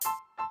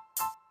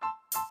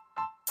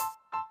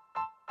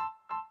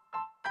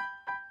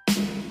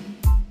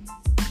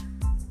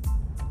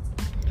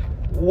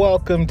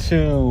Welcome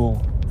to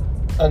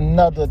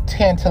another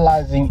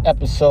tantalizing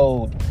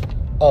episode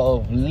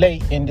of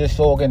Late and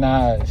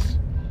Disorganized.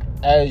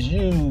 As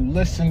you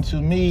listen to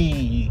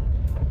me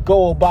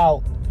go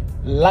about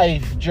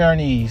life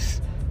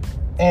journeys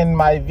in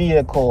my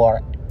vehicle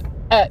or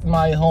at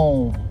my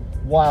home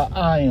while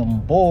I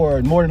am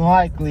bored, more than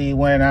likely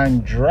when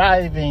I'm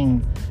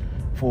driving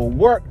for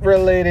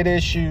work-related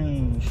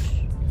issues.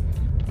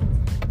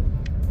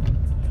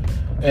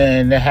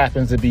 And it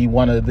happens to be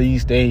one of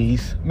these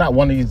days. Not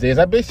one of these days.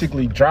 I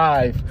basically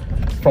drive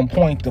from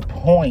point to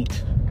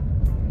point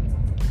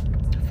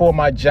for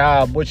my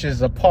job, which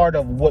is a part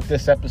of what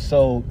this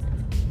episode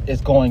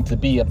is going to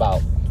be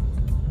about.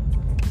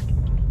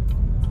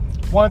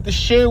 Wanted to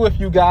share with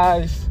you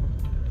guys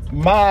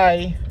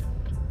my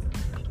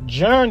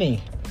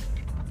journey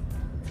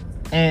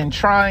and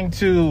trying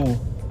to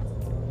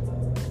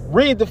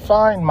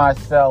redefine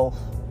myself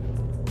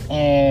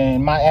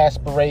and my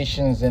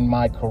aspirations in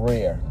my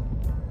career.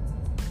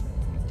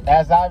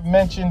 As I've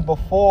mentioned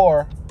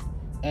before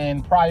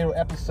in prior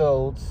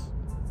episodes,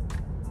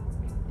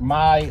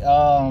 my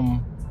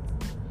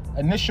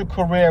initial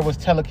career was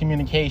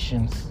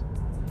telecommunications.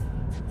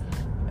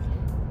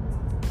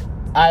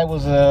 I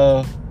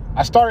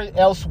started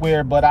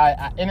elsewhere, but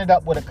I ended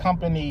up with a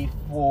company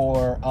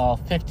for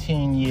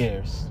 15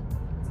 years.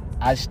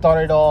 I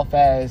started off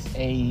as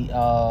a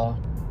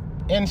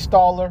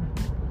installer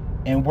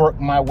and worked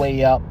my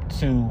way up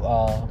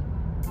to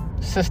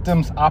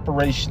systems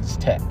operations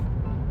tech.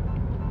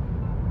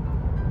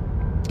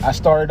 I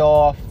started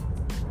off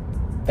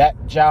that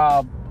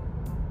job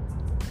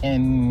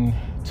in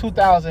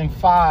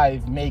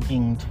 2005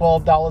 making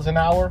 $12 an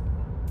hour,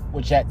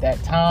 which at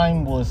that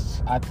time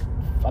was, I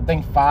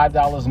think,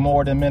 $5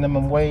 more than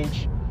minimum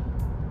wage.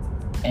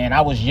 And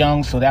I was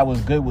young, so that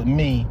was good with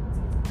me.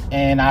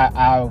 And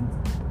I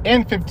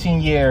in 15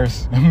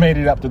 years, made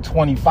it up to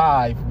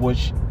 25,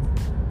 which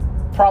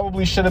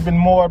probably should have been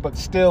more, but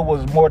still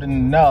was more than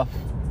enough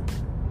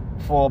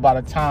for by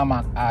the time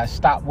I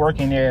stopped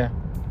working there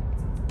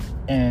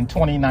in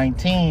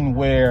 2019,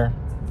 where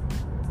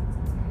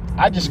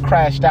I just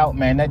crashed out,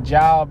 man. That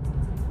job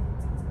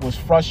was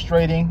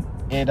frustrating.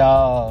 It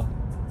was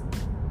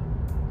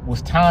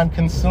time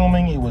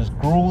consuming. It was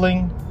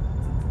grueling.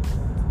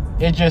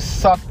 It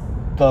just sucked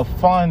the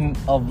fun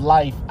of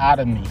life out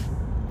of me.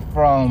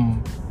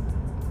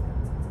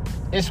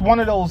 It's one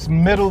of those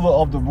middle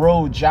of the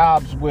road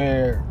jobs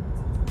where,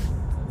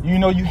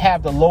 you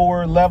have the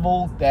lower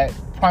level that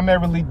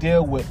primarily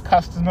deal with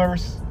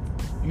customers.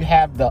 You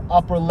have the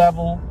upper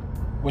level,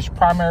 which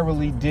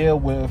primarily deal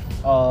with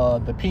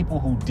the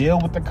people who deal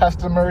with the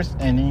customers.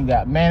 And then you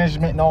got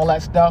management and all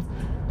that stuff.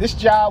 This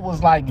job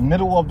was like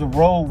middle of the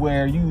road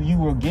where you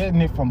were getting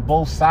it from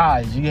both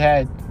sides. You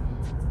had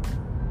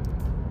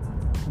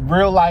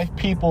real life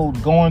people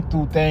going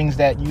through things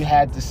that you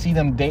had to see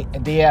them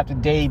day after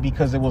day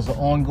because it was an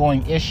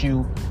ongoing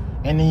issue.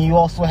 And then you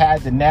also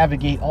had to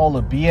navigate all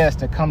the BS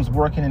that comes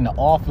working in the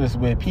office,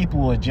 where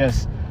people are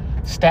just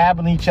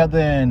stabbing each other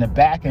in the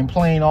back and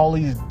playing all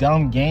these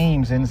dumb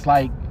games. And it's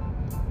like,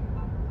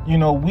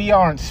 we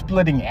aren't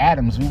splitting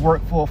atoms. We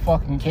work for a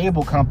fucking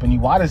cable company.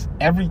 Why does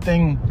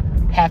everything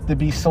have to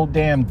be so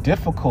damn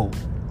difficult?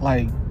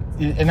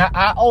 And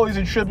I always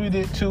attribute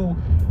it to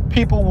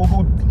people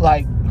who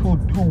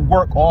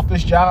work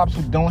office jobs,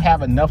 who don't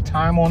have enough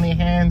time on their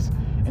hands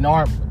and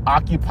aren't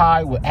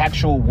occupied with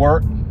actual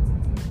work.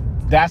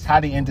 That's how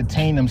they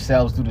entertain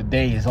themselves through the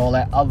day, is all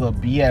that other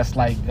BS.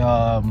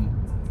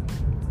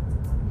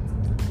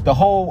 The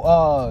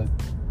whole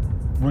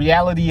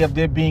reality of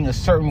there being a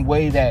certain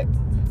way that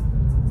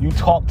you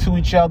talk to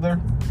each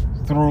other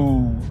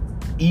through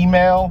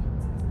email.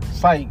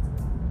 It's like,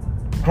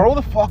 grow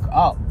the fuck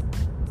up.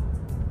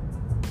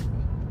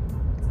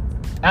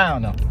 I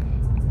don't know.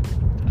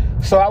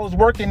 So I was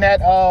working that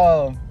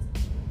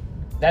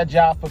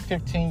job for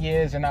 15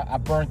 years, and I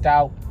burnt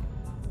out,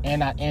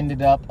 and I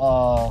ended up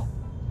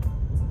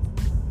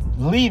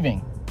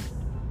leaving.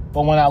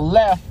 But when I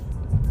left,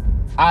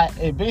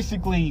 it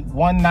basically,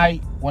 one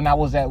night when I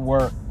was at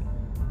work,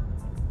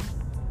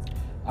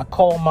 I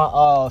called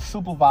my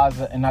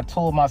supervisor, and I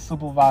told my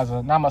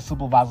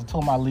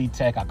lead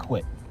tech I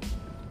quit.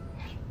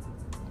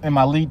 And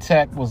my lead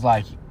tech was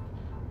like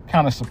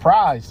kind of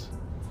surprised.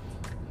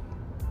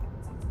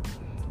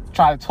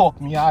 Tried to talk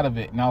me out of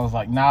it, and I was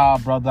like, nah,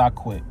 brother, I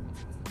quit.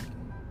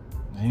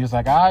 And he was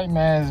like, all right,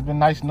 man, it's been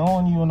nice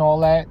knowing you and all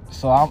that.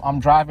 So I'm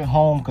driving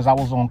home because I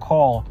was on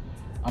call.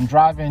 I'm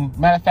driving.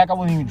 Matter of fact, I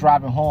wasn't even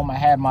driving home. I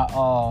had my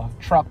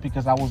truck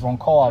because I was on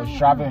call. I was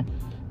driving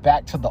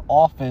back to the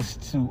office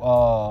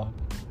to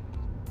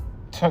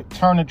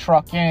turn the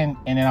truck in,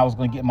 and then I was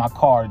going to get my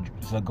car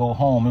to go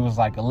home. It was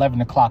like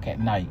 11 o'clock at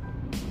night.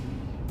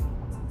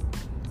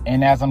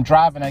 And as I'm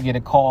driving, I get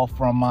a call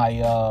from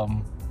my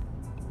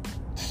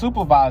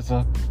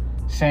supervisor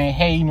saying,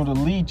 hey, the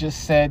lead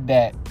just said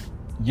that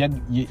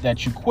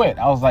that you quit.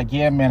 I was like,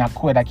 yeah, man, I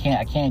quit. I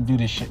can't do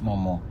this shit no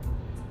more.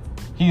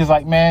 He was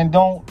like, man,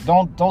 don't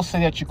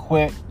say that you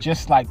quit.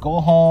 Just go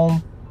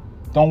home.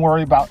 Don't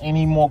worry about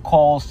any more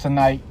calls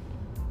tonight.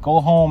 go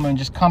home and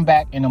just come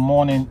back in the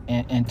morning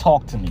and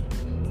talk to me.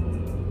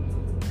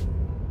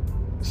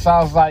 So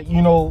I was like,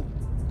 you know,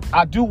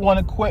 I do want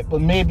to quit,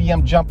 but maybe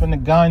I'm jumping the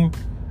gun.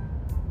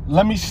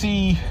 Let me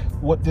see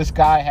what this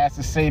guy has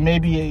to say.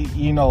 Maybe,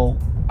 you know,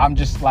 I'm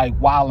just like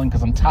wilding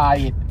because I'm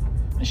tired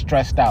and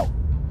stressed out.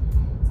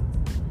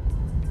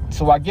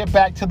 So I get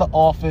back to the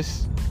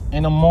office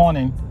in the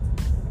morning,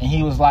 and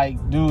he was like,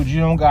 dude, you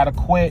don't got to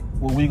quit.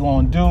 What we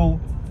going to do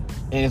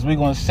is we're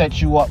going to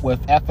set you up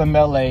with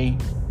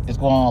FMLA. It's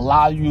going to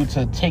allow you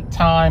to take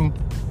time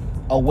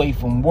away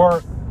from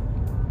work.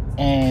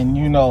 And,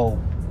 you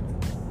know,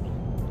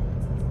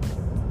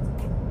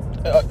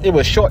 it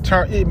was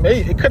short-term.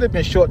 It could have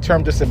been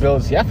short-term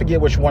disability. I forget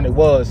which one it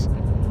was.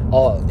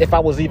 If I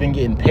was even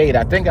getting paid.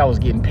 I think I was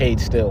getting paid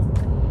still.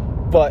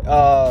 But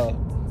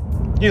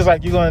he was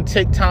like, you're going to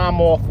take time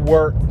off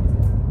work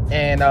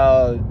and,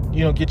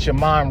 you know, get your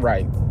mind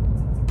right.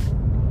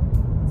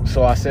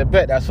 So I said,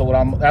 bet, that's what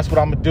I'm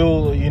gonna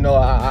do. You know,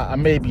 I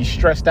may be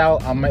stressed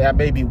out. I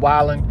may be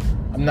wilding.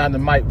 I'm not in the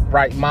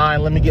right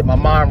mind. Let me get my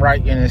mind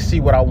right and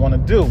see what I want to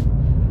do.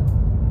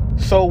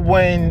 So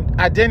when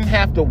I didn't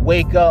have to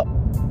wake up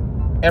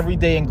every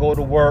day and go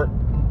to work,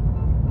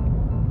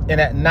 and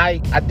at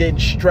night I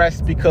didn't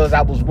stress because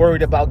I was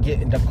worried about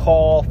getting the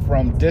call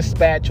from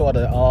dispatch or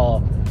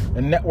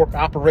the network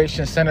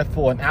operations center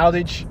for an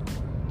outage,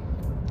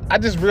 I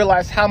just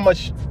realized how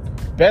much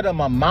better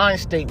my mind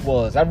state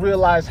was. I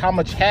realized how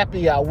much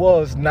happy I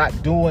was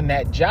not doing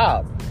that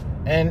job.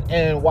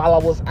 And while I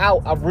was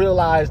out, I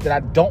realized that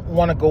I don't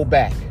want to go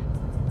back.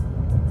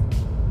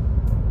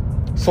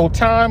 So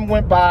time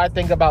went by. I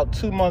think about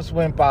 2 months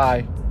went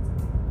by,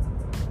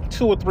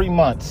 2 or 3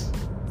 months.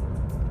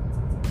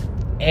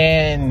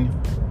 And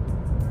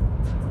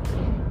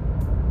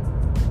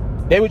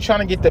they were trying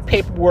to get the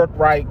paperwork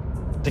right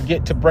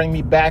to bring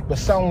me back, but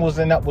something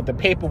wasn't up with the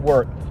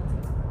paperwork.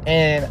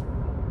 And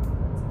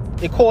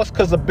of course,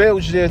 because of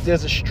bills, there's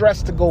a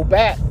stress to go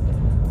back.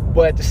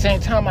 But at the same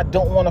time, I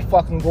don't want to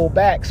fucking go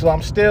back. So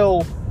I'm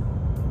starting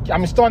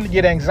to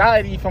get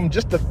anxiety from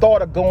just the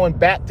thought of going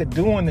back to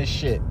doing this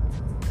shit.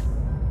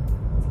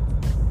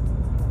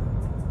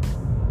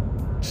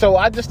 So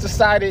I just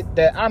decided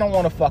that I don't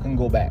want to fucking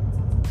go back.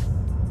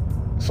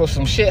 So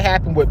some shit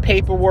happened with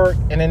paperwork,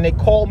 and then they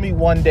called me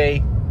one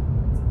day.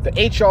 The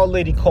HR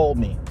lady called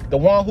me. The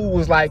one who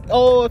was like,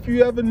 oh, if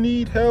you ever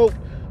need help,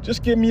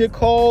 just give me a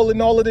call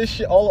and all of this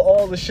shit,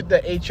 all the shit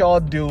that HR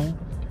do.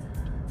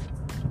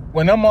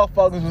 When them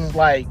motherfuckers was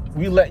like,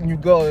 we letting you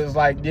go, it's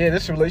like, yeah,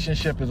 this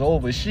relationship is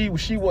over. She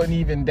wasn't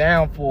even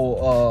down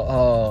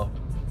for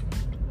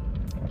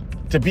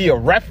to be a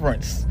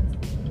reference.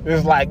 It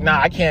was like,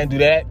 nah, I can't do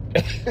that.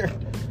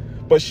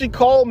 But she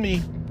called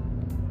me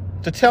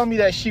to tell me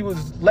that she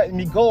was letting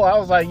me go. I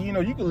was like, you know,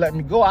 you can let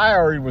me go. I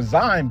already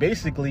resigned,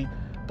 basically.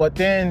 But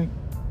then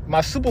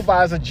my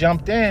supervisor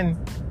jumped in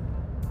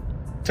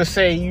to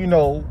say, you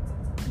know,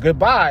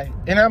 goodbye.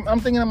 And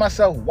I'm thinking to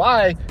myself,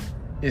 why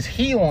is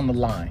he on the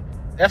line?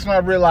 That's when I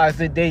realized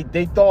that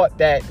they thought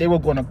that they were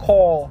going to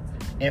call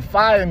and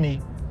fire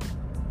me.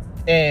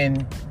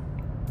 And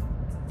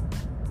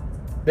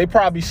they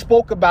probably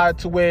spoke about it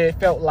to where it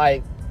felt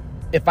like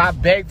if I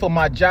begged for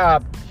my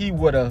job, he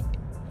would have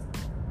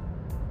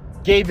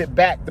gave it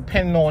back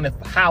depending on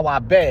how I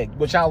begged.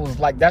 Which I was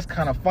like, that's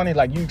kind of funny.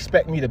 Like, you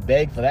expect me to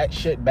beg for that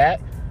shit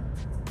back?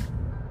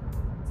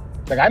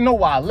 Like, I know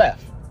why I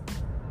left.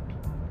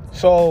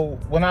 So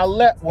when I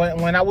left,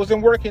 when I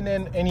wasn't working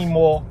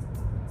anymore,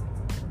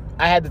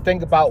 I had to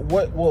think about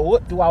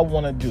what do I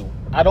want to do?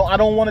 I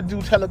don't want to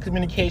do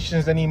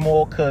telecommunications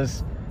anymore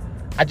because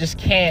I just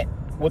can't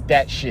with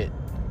that shit.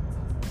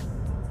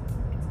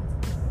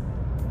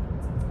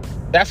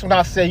 That's when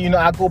I say, you know,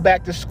 I go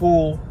back to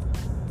school,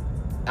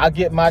 I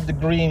get my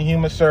degree in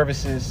human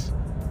services,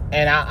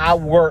 and I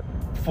work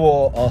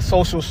for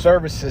social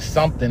services,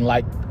 something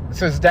like,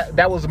 since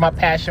that was my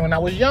passion when I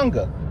was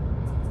younger.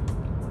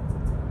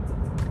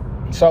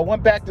 So I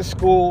went back to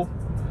school.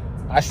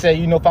 I said,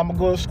 you know, if I'm gonna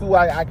go to school,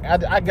 I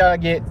gotta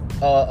get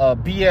a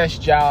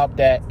BS job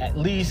that at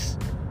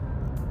least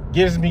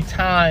gives me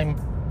time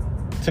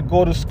to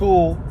go to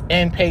school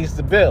and pays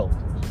the bill.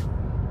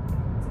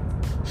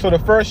 So the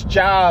first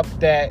job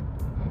that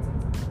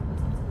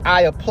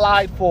I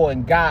applied for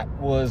and got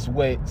was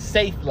with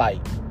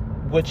SafeLight,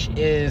 which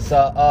is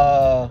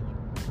a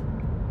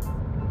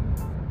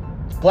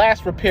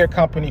glass repair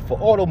company for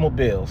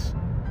automobiles.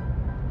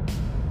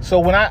 So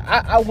when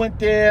I went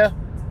there,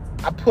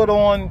 I put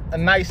on a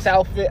nice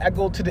outfit. I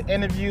go to the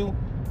interview,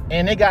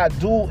 and they got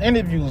dual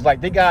interviews. Like,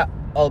 they got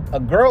a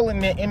girl in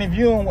there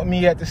interviewing with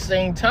me at the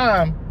same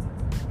time,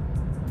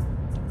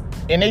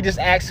 and they just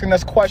asking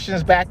us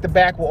questions back to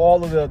back with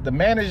all of the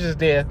managers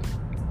there.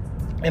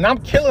 And I'm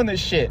killing this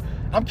shit.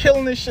 I'm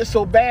killing this shit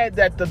so bad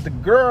that the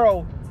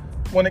girl,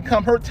 when it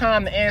come her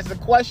time to answer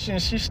the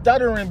questions, she's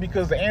stuttering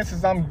because the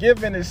answers I'm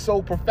giving is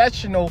so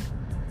professional.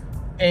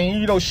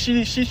 And, you know,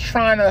 she's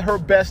trying her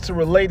best to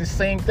relay the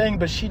same thing,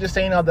 but she just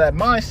ain't of that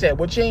mindset,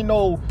 which ain't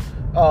no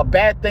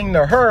bad thing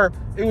to her.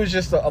 It was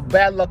just a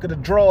bad luck of the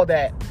draw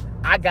that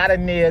I got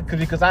in there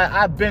because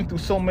I've been through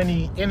so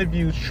many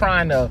interviews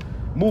trying to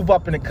move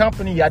up in the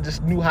company. I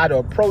just knew how to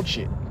approach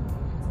it.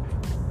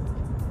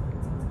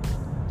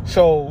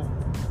 So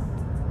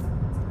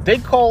they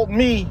called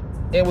me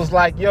and was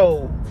like,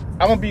 yo,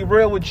 I'm gonna be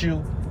real with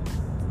you.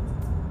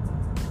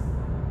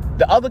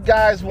 The other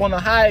guys want to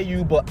hire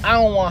you, but I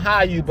don't want to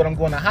hire you, but I'm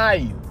going to hire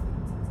you.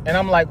 And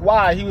I'm like,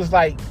 why? He was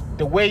like,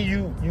 the way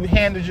you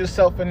handled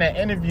yourself in that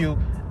interview,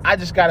 I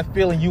just got a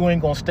feeling you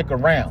ain't going to stick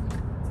around.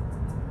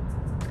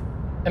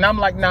 And I'm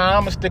like, nah,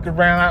 I'm going to stick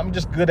around. I'm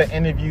just good at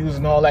interviews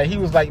and all that. He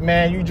was like,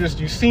 man,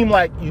 you seem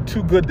like you're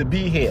too good to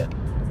be here.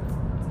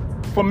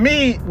 For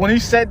me, when he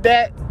said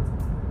that,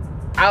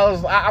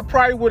 I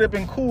probably would have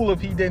been cool if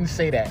he didn't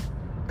say that.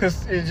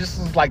 Because it just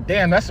was like,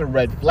 damn, that's a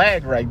red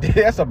flag right there.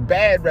 That's a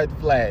bad red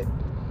flag.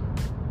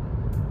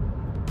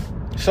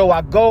 So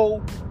I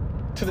go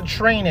to the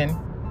training,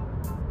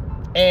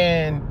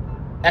 and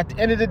at the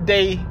end of the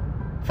day,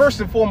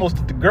 first and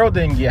foremost, the girl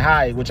didn't get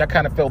hired, which I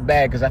kind of felt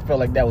bad because I felt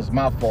like that was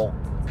my fault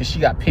because she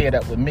got paired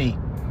up with me.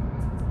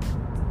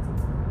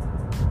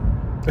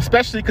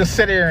 Especially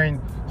considering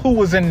who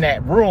was in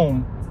that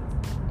room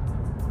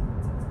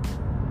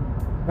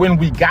when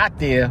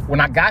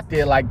I got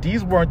there, like,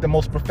 these weren't the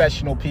most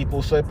professional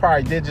people, so it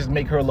probably did just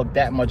make her look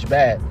that much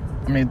that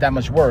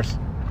much worse.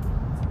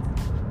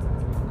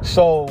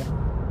 So,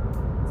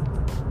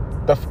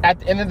 at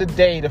the end of the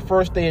day, the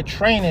first day of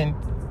training,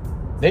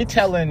 they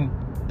telling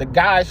the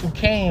guys who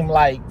came,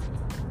 like,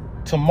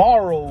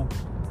 tomorrow,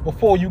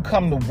 before you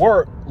come to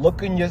work,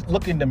 look in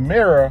the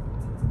mirror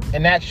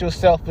and ask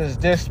yourself, is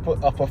this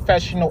a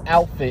professional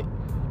outfit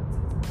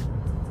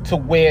to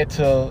wear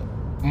to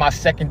my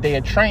second day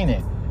of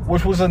training?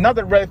 Which was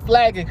another red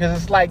flag,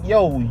 because it's like,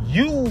 yo,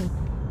 you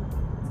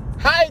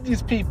hide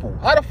these people.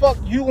 How the fuck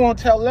you gonna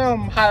tell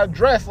them how to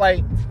dress?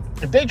 Like,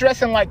 if they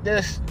dressing like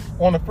this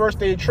on the first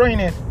day of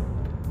training,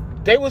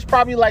 they was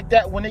probably like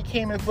that when they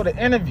came in for the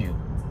interview.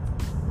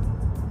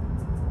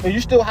 But you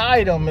still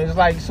hide them. It's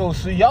like, so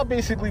y'all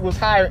basically was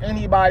hiring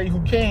anybody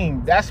who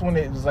came. That's when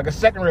it was like a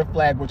second red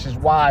flag, which is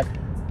why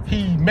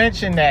he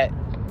mentioned that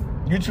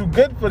you're too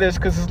good for this,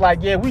 because it's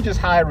like, yeah, we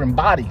just hiring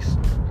bodies.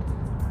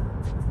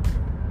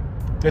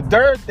 The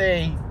third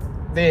day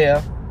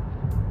there,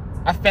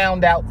 I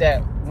found out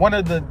that one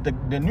of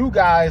the new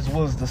guys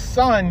was the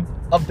son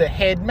of the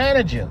head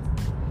manager.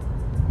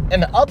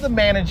 And the other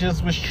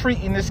managers was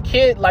treating this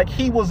kid like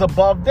he was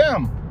above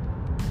them.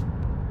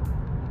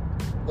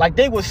 Like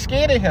they were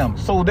scared of him.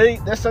 So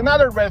that's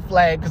another red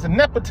flag, because the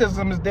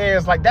nepotism is there.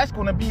 It's like, that's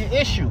going to be an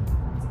issue.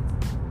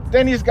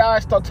 Then these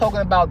guys start talking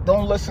about,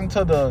 don't listen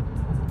to the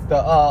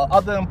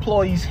other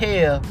employees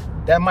here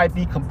that might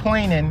be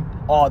complaining,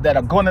 or that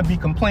are going to be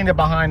complaining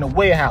behind the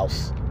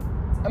warehouse.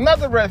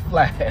 Another red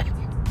flag.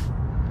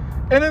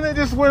 And then they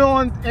just went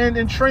on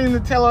and training to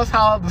tell us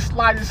how the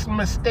slightest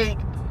mistake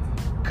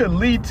could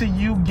lead to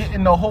you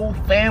getting the whole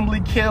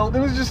family killed. It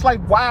was just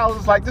like, wow,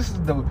 it's like,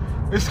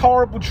 it's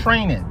horrible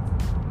training.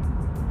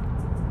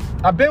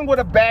 I've been with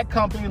a bad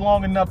company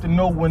long enough to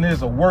know when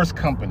there's a worse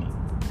company.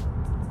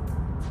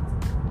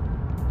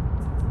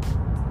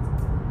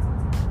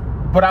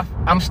 But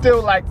I'm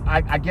still like,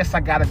 I guess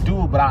I gotta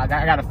do it, but I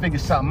gotta figure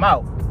something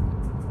out.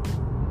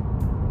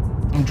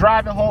 I'm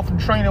driving home from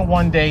training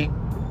one day,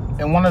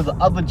 and one of the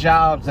other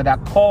jobs that I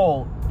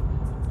called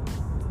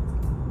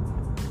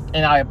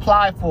and I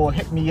applied for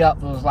hit me up.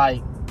 It was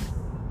like,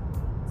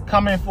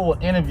 come in for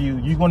an interview,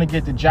 you're gonna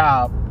get the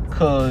job,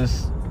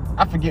 because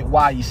I forget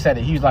why he said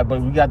it. He was like,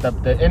 but we got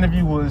the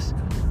interview was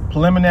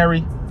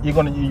preliminary, you're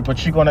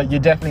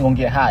definitely gonna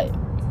get hired.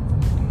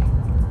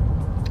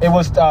 It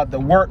was the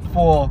work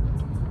for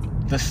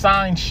the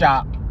sign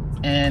shop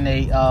and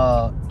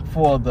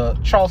for the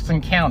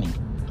Charleston County.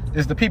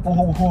 Is the people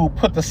who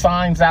put the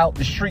signs out,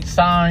 the street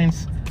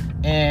signs,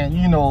 and,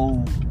 you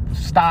know,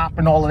 stop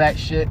and all of that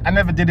shit. I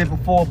never did it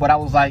before, but I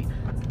was like,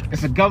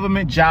 it's a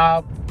government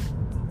job.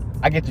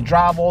 I get to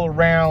drive all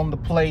around the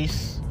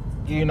place.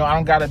 You know, I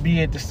don't gotta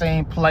be at the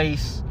same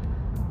place.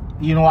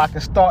 You know, I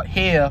could start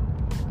here.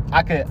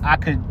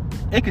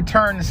 It could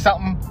turn to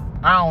something.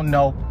 I don't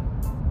know.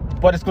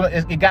 But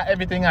it got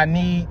everything I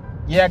need.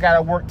 Yeah, I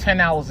gotta work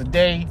 10 hours a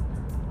day,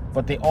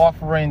 but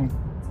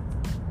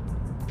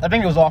I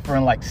think it was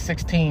offering like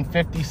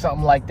 $16.50,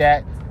 something like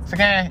that. So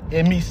again,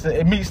 it meets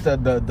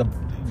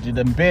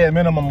the bare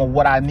minimum of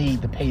what I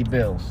need to pay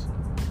bills.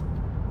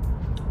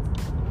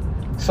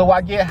 So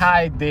I get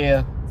hired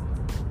there.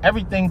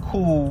 Everything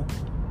cool.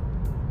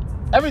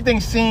 Everything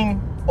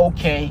seemed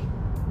okay.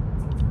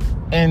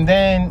 And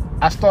then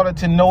I started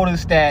to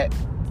notice that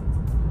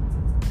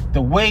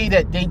the way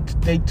that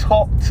they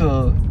talk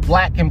to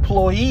black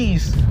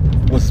employees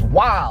was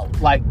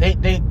wild. Like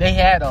they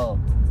had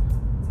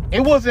it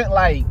wasn't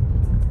like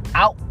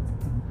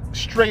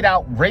straight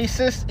out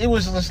racist. It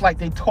was just like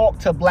they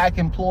talked to black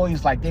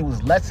employees like they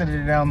was lesser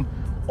than them,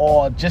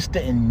 or just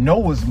didn't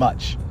know as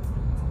much.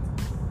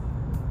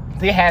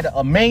 They had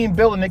a main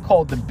building they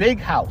called the Big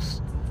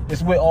House.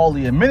 It's where all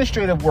the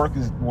administrative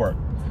workers work.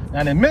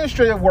 Now the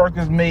administrative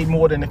workers made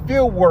more than the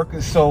field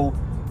workers, so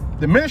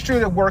the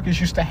administrative workers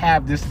used to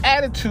have this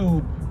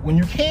attitude when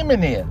you came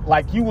in there,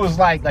 like you was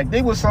like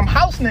they was some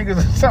house niggas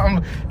or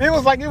something. It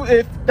was like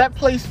if that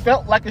place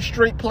felt like a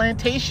straight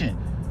plantation.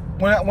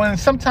 When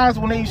sometimes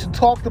when they used to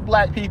talk to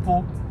black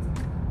people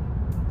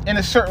in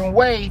a certain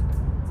way,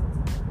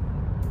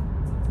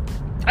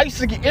 I used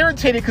to get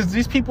irritated because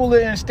these people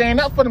didn't stand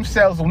up for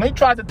themselves. When they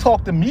tried to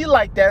talk to me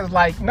like that, it's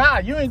like, nah,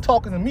 you ain't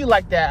talking to me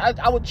like that.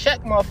 I would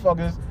check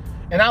motherfuckers,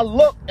 and I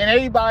look, and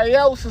everybody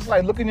else is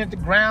like looking at the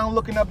ground,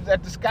 looking up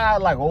at the sky,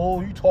 like,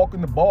 oh, you talking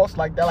to boss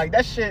like that? Like,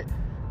 that shit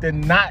did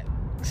not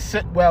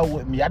sit well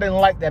with me. I didn't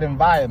like that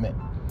environment.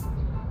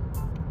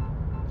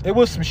 It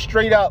was some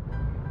straight up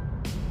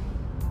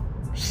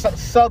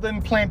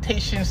Southern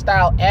plantation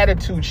style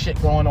attitude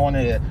shit going on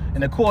there,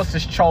 and of course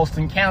it's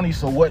Charleston County,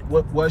 so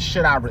what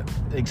should I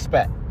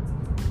expect?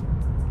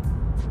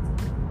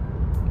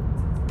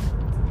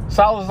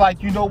 So I was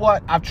like, you know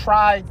what, I've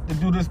tried to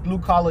do this blue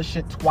collar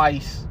shit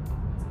twice.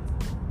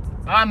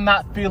 I'm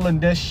not feeling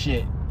this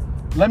shit.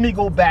 Let me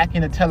go back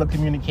into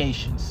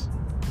telecommunications.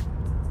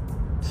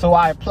 So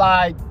I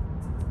applied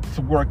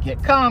to work at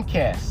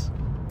Comcast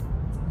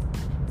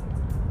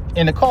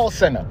in the call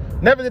center.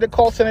 Never did a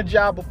call center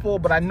job before,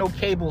 but I know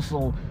cable,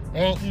 so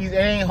it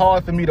ain't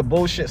hard for me to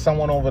bullshit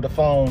someone over the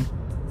phone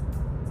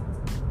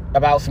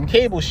about some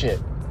cable shit.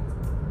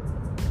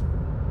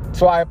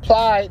 So I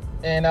applied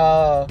and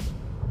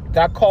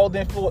got called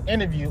in for an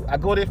interview. I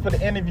go there for the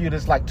interview.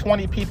 There's like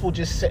 20 people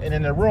just sitting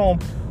in the room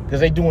because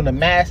they doing a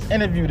mass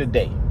interview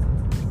today.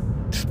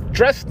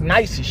 Dressed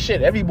nice as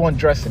shit. Everyone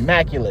dressed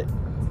immaculate.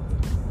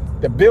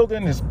 The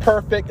building is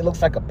perfect. It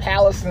looks like a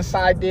palace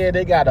inside there.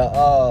 They got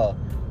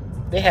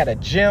they had a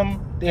gym,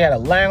 they had a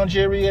lounge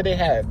area, they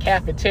had a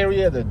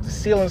cafeteria, the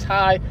ceiling's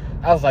high.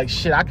 I was like,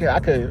 shit, I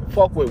could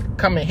fuck with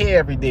coming here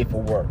every day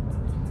for work.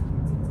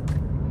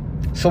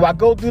 So I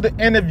go do the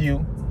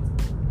interview,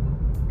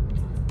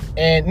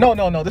 and no,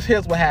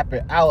 here's what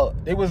happened.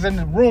 They was in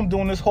the room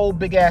doing this whole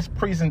big ass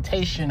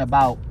presentation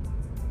about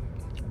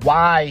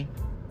why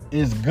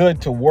it's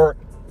good to work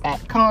at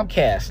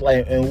Comcast,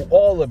 like, and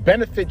all the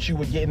benefits you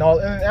would get and all.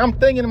 And I'm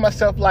thinking to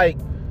myself, like,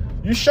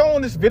 you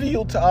showing this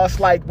video to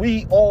us like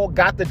we all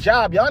got the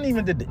job. Y'all ain't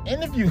even did the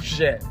interview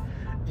shit.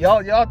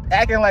 Y'all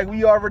acting like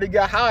we already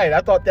got hired.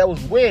 I thought that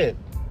was weird.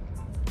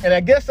 And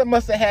I guess I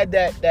must have had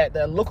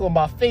that look on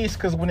my face,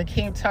 because when it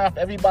came time for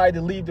everybody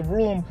to leave the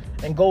room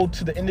and go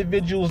to the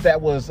individuals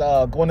that was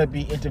going to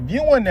be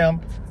interviewing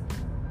them,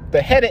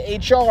 the head of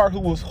HR, who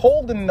was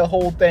holding the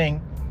whole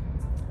thing,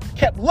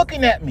 kept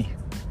looking at me.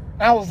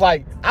 I was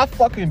like, I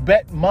fucking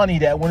bet money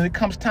that when it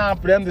comes time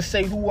for them to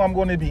say who I'm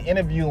going to be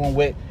interviewing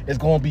with, it's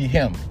going to be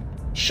him.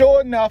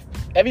 Sure enough,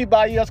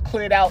 everybody else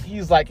cleared out.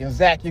 He's like, and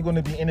Zach, you're going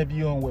to be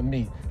interviewing with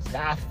me. So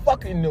I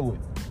fucking knew it.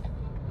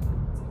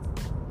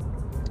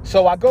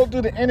 So I go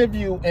do the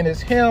interview, and it's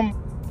him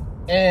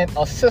and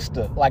a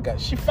sister.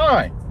 She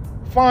fine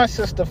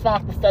sister,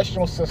 fine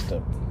professional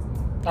sister.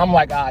 I'm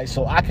like, all right,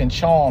 so I can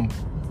charm.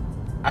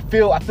 I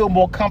feel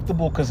more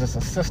comfortable because it's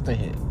a sister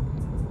here.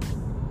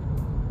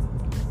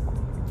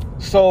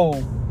 So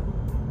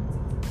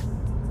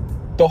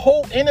the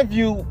whole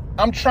interview,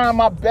 I'm trying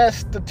my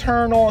best to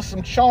turn on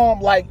some charm.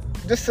 Like,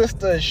 this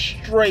sister is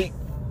straight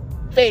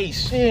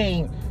face. She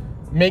ain't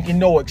making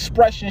no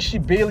expression. She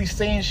barely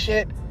saying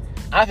shit.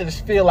 I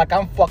just feel like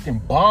I'm fucking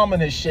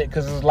bombing this shit,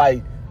 because it's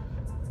like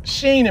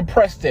she ain't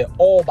impressed at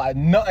all by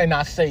nothing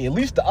I say. At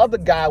least the other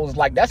guy was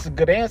like, that's a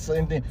good answer,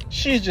 and then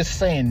she's just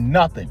saying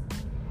nothing.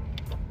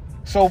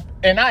 So,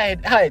 and I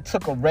had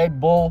took a Red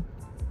Bull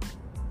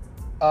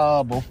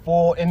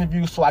before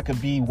interview so I could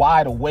be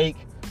wide awake,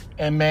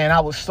 and man, I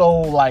was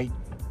so like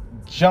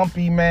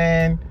jumpy,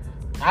 man.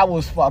 I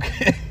was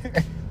fucking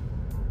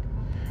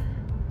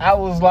I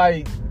was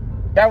like,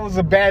 that was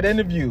a bad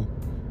interview.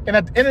 And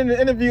at the end of the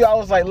interview, I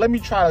was like, let me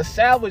try to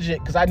salvage it,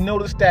 because I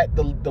noticed that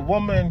the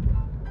woman,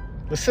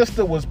 the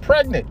sister, was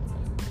pregnant.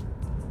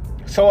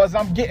 So as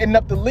I'm getting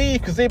up to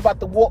leave, because they about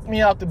to walk me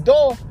out the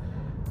door,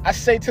 I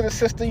say to the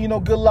sister,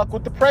 good luck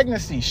with the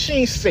pregnancy. She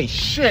ain't say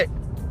shit.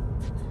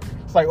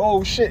 It's like,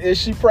 oh shit, is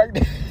she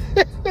pregnant?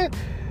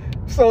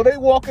 So they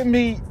walking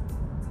me,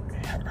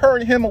 her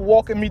and him are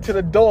walking me to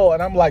the door,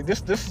 and I'm like,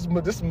 this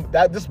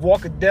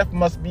walk of death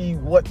must be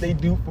what they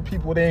do for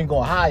people they ain't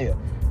gonna hire.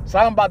 So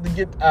I'm about to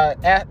get,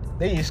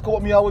 they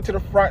escort me all the way to the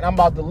front, and I'm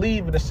about to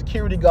leave, and the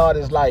security guard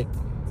is like,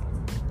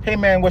 hey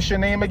man, what's your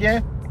name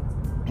again?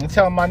 And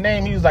tell him my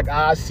name. He was like,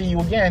 I'll see you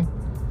again.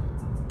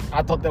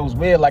 I thought that was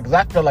weird, like, because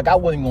I felt like I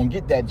wasn't going to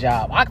get that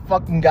job. I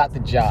fucking got the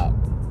job.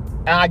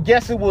 And I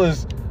guess it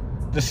was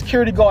the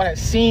security guard had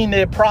seen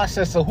their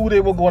process of who they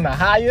were going to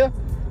hire.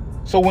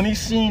 So when he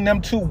seen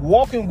them two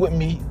walking with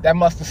me, that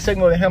must have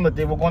signaled to him that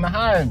they were going to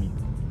hire me.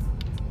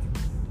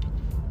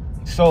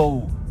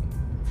 So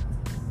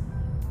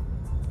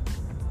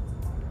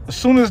as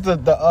soon as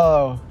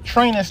the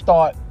training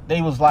start,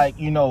 they was like,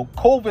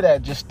 COVID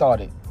had just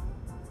started.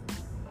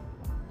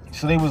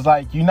 So they was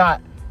like, we're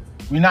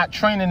not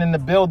training in the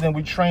building.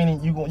 We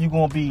training, you're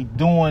going to be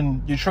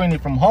doing your training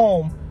from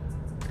home.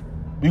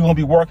 We're going to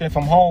be working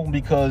from home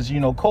because,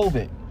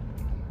 COVID.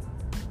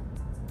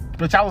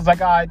 Which I was like,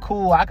 all right,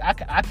 cool.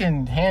 I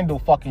can handle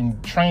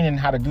fucking training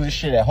how to do this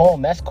shit at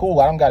home. That's cool.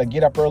 I don't got to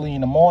get up early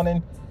in the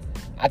morning.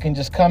 I can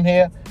just come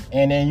here.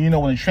 And then, you know,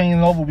 when the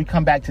training's over, we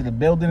come back to the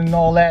building and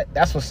all that.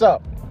 That's what's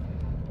up.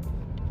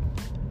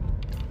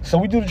 So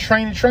we do the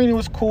training. Training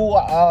was cool.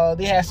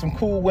 They had some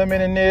cool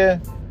women in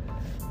there.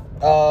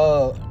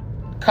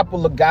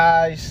 Couple of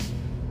guys.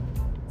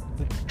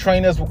 The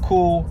trainers were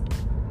cool.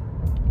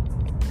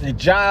 The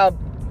job,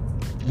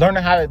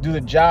 learning how to do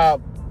the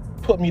job,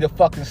 put me to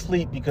fucking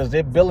sleep because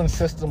their billing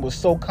system was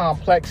so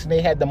complex and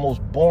they had the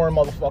most boring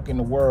motherfucker in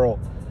the world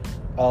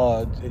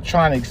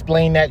trying to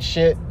explain that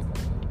shit.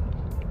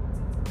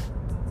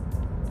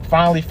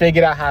 Finally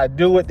figured out how to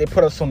do it. They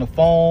put us on the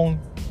phone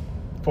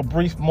for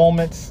brief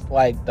moments.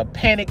 Like, the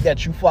panic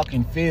that you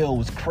fucking feel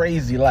was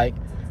crazy. Like,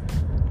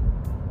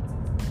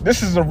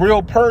 this is a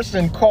real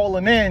person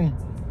calling in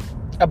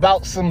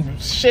about some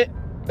shit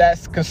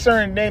that's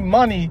concerning their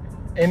money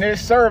and their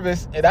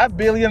service, and I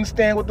barely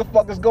understand what the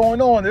fuck is going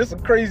on. There's a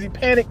crazy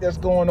panic that's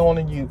going on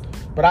in you.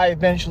 But I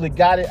eventually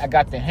got it. I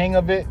got the hang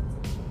of it.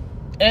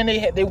 And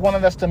they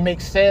wanted us to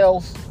make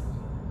sales.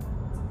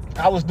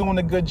 I was doing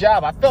a good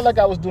job. I felt like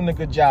I was doing a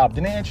good job.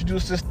 Then they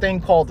introduced this thing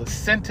called the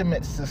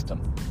sentiment system,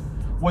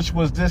 which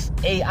was this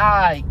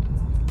AI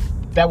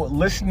that would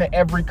listen to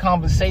every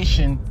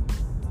conversation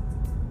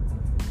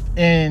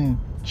and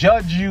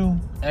judge you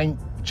and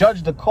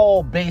judge the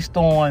call based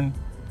on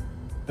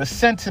the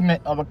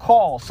sentiment of the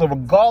call. So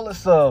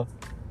regardless of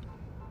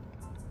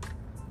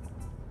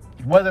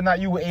whether or not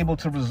you were able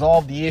to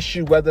resolve the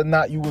issue, whether or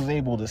not you was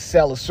able to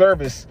sell a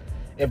service,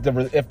 if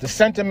the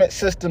sentiment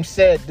system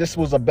said this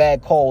was a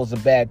bad call, it was a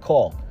bad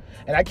call.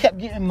 And I kept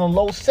getting the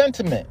low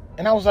sentiment.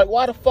 And I was like,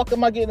 why the fuck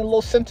am I getting the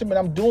low sentiment?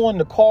 I'm doing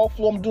the call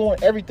flow, I'm doing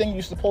everything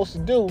you're supposed to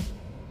do.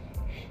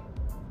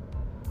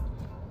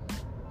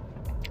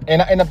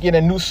 And I end up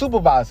getting a new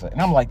supervisor.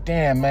 And I'm like,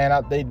 damn,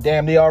 man,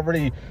 they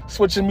already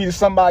switching me to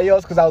somebody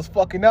else because I was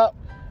fucking up.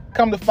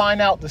 Come to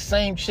find out, the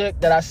same chick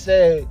that I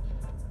said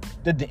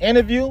did the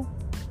interview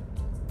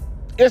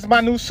is my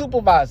new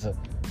supervisor.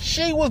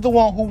 She was the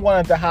one who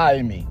wanted to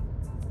hire me.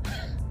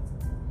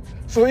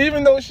 So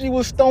even though she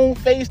was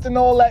stone-faced and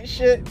all that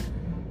shit,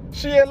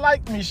 she had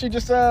liked me. She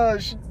just, I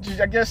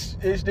guess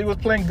they was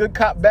playing good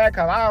cop, bad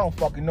cop. I don't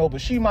fucking know, but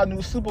she my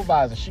new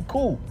supervisor. She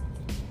cool.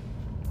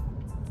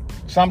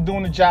 So I'm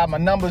doing the job. My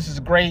numbers is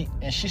great.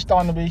 And she's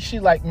starting to be, she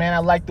like, man, I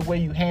like the way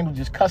you handle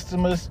just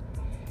customers.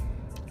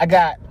 I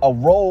got a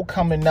role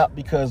coming up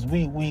because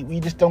we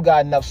just don't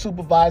got enough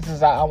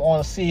supervisors. I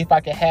want to see if I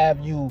can have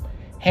you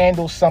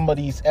handle some of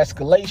these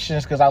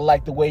escalations because I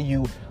like the way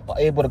you are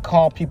able to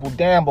calm people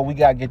down, but we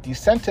got to get these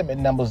sentiment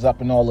numbers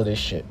up and all of this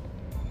shit.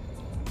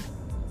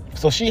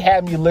 So she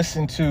had me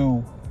listen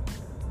to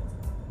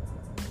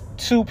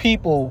 2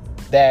 people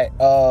that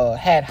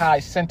had high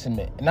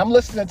sentiment. And I'm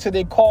listening to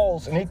their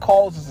calls, and their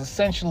calls is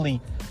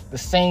essentially the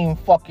same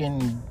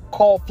fucking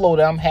call flow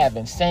that I'm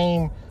having.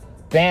 Same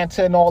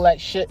banter and all that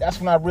shit. That's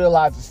when I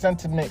realized the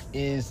sentiment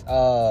is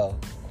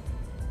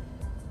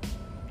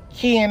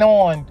keying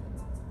on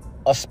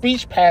a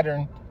speech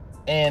pattern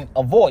and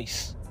a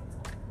voice.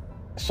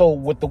 So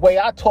with the way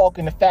I talk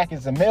and the fact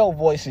it's a male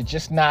voice, it's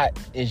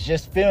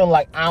just feeling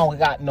like I don't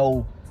got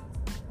no,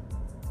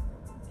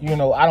 you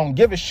know, I don't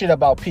give a shit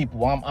about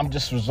people. I'm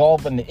just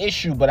resolving the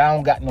issue, but I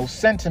don't got no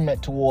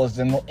sentiment towards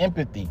them, no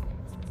empathy.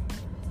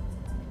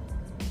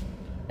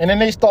 And then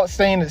they start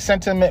saying that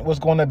sentiment was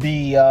going to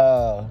be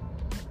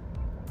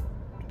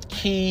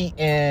key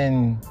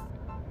in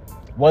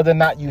whether or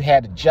not you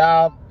had a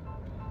job.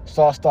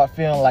 So I start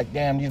feeling like,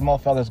 damn, these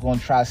motherfuckers going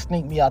to try to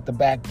sneak me out the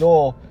back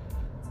door,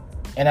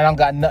 and I don't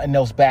got nothing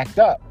else backed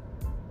up.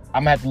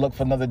 I'm going to have to look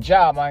for another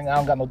job. I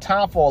don't got no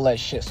time for all that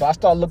shit. So I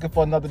started looking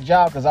for another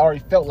job because I already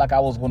felt like I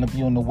was going to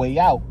be on the way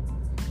out.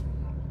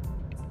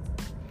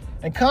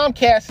 And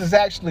Comcast is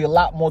actually a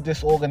lot more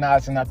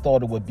disorganized than I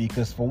thought it would be.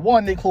 Because for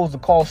one, they closed the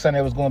call center.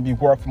 It was going to be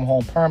work from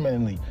home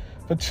permanently.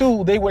 For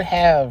two, they would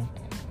have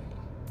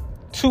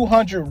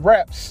 200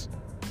 reps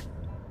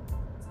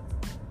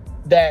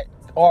that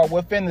are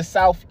within the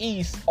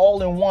Southeast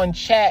all in one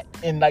chat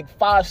and like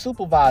 5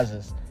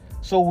 supervisors.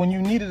 So when you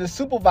needed a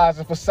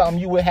supervisor for something,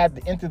 you would have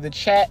to enter the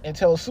chat and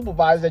tell a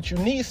supervisor that you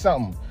need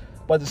something.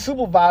 But the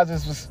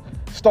supervisors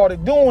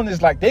started doing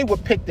is like they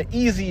would pick the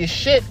easiest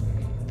shit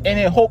and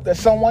then hope that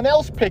someone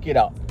else pick it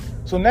up.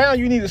 So now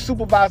you need a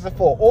supervisor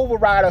for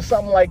override or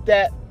something like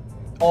that,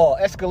 or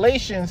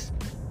escalations,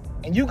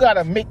 and you got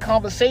to make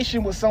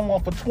conversation with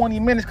someone for 20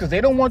 minutes because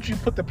they don't want you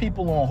to put the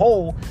people on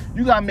hold.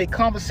 You got to make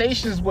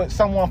conversations with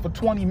someone for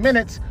 20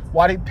 minutes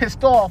while they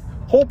pissed off,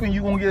 hoping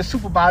you're going to get a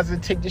supervisor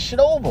to take this shit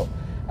over.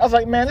 I was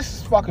like, man, this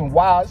is fucking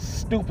wild. This is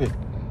stupid.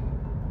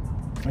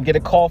 And get a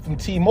call from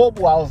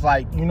T-Mobile. I was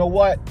like, you know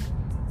what?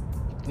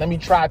 Let me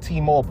try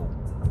T-Mobile.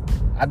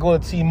 I go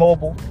to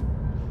T-Mobile.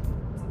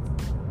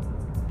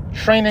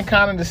 Training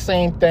kind of the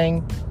same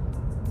thing.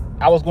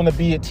 I was going to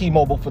be at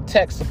T-Mobile for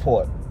tech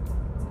support.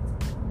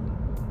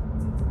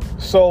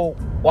 So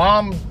while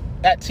I'm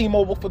at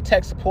T-Mobile for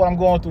tech support, I'm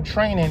going through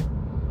training.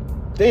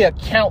 Their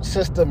account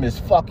system is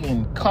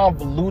fucking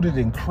convoluted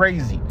and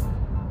crazy.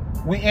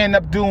 we end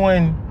up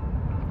doing,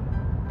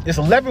 it's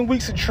 11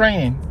 weeks of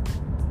training.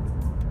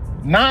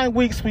 9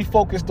 weeks we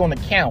focused on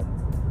account.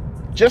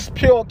 Just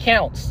pure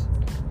accounts.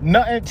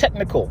 Nothing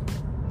technical.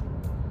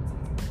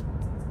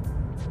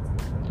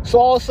 So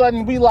all of a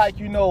sudden we like,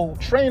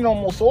 training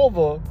almost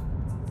over.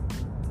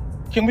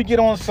 Can we get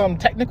on some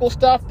technical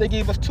stuff? They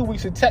gave us 2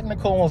 weeks of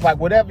technical and was like,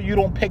 whatever you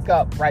don't pick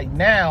up right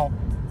now,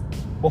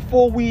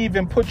 before we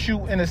even put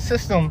you in a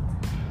system,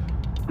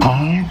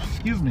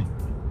 excuse me,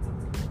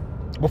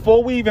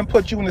 before we even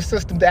put you in the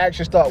system to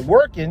actually start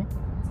working,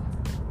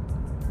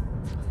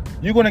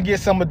 you're going to get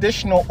some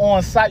additional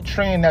on-site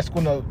training that's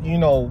going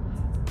to,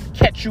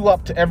 catch you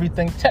up to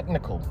everything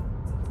technical.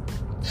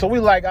 So we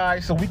like, all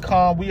right, so we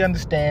calm, we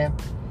understand.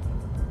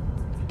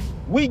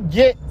 We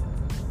get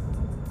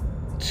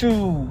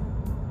to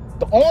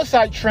the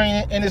on-site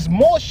training and there's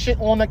more shit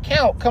on the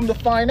account. Come to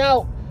find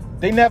out,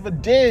 they never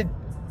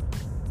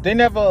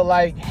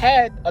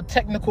had a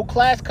technical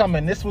class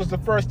coming. This was the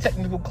first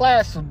technical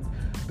class. So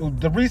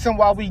the reason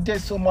why we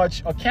did so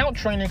much account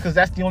training, because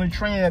that's the only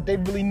training that they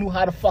really knew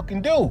how to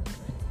fucking do.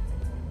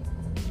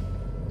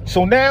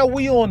 So now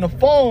we on the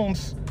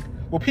phones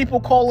with people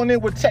calling in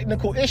with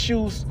technical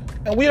issues,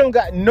 and we don't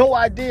got no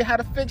idea how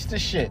to fix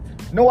this shit.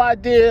 No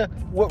idea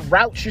what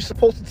routes you're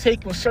supposed to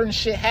take when certain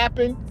shit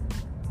happen.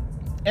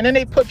 And then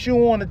they put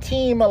you on a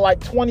team of like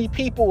 20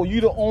 people.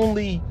 You the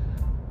only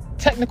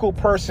technical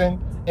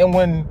person. And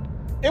when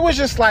it was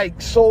just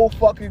like so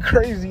fucking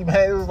crazy,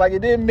 man. It was like,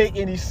 it didn't make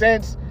any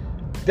sense.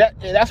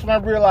 That's when I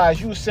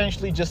realized you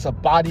essentially just a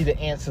body to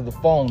answer the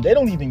phone. They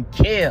don't even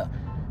care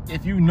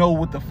if you know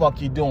what the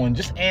fuck you're doing.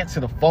 Just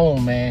answer the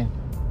phone, man.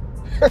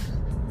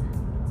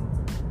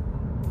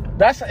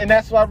 That's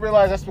what I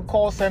realized. That's what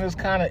call centers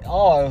kind of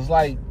are. It's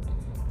like,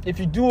 if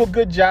you do a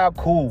good job,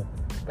 cool.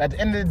 But at the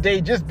end of the day,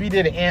 just be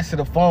there to answer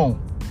the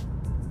phone.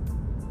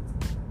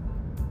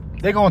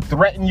 They're going to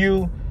threaten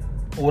you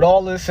with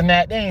all this and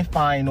that. They ain't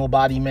find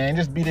nobody, man.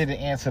 Just be there to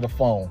answer the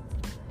phone.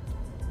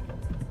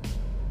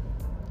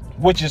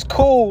 Which is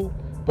cool,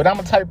 but I'm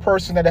a type of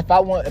person that if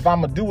I'm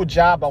going to do a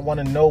job, I want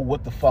to know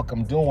what the fuck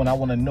I'm doing. I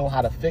want to know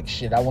how to fix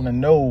shit. I want to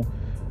know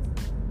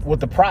what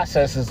the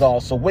processes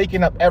are. So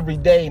waking up every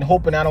day and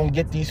hoping I don't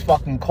get these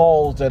fucking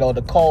calls that are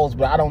the calls,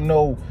 but I don't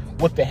know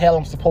what the hell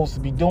I'm supposed to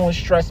be doing,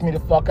 stressed me the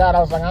fuck out. I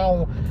was like,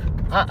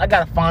 I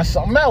gotta find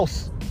something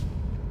else.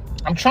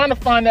 I'm trying to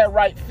find that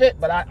right fit,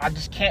 but I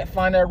just can't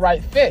find that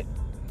right fit.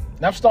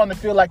 And I'm starting to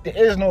feel like there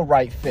is no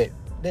right fit.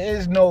 There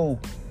is no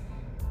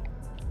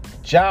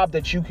job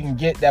that you can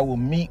get that will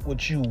meet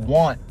what you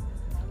want.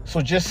 So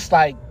just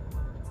like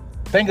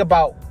think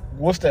about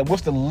what's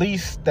the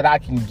least that I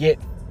can get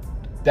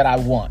that I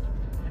want.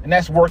 And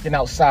that's working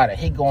outside. I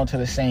hate going to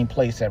the same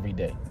place every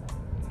day.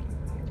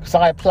 So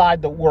I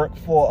applied to work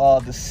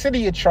for the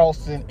city of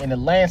Charleston in the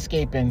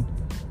landscaping,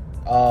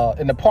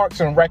 in the parks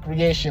and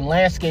recreation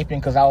landscaping,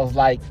 because I was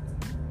like,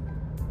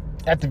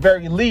 at the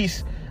very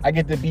least, I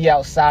get to be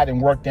outside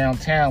and work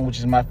downtown, which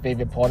is my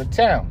favorite part of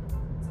town.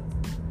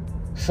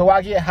 So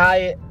I get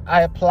hired,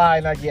 I apply,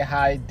 and I get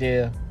hired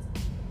there.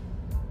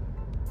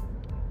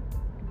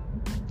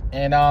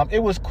 And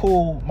it was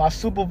cool. My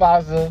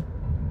supervisor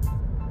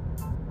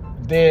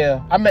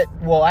there, I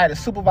had a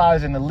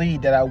supervisor and the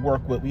lead that I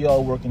work with. We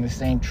all work in the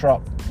same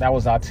truck. That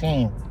was our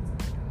team.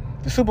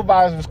 The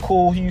supervisor was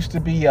cool. He used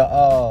to be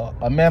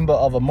a member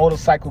of a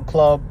motorcycle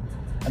club,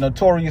 a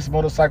notorious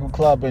motorcycle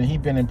club, and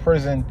he'd been in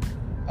prison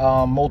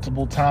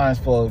multiple times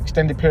for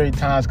extended period of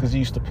times because he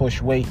used to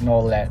push weight and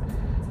all of that.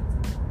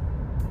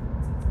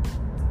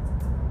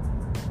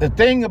 The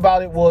thing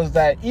about it was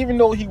that even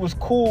though he was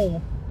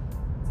cool,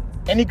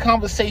 any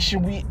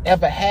conversation we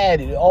ever had,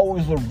 it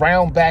always would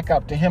round back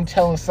up to him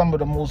telling some of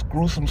the most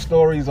gruesome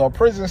stories or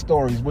prison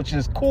stories, which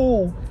is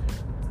cool.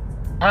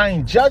 I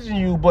ain't judging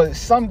you, but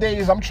some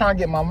days I'm trying to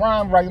get my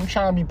mind right. I'm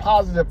trying to be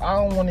positive. I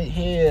don't want to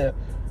hear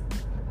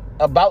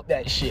about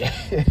that shit.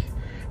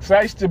 So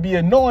I used to be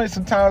annoying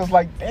sometimes,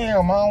 like,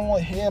 damn, I don't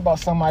want to hear about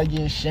somebody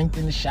getting shanked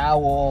in the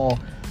shower or,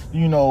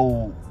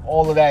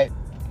 all of that.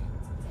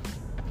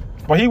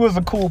 But he was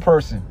a cool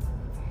person.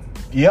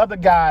 The other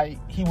guy,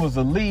 he was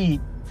a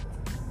lead.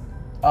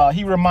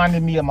 He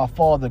reminded me of my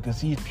father because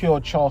he's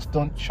pure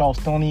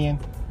Charlestonian.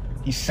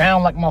 He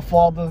sound like my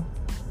father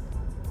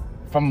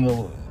from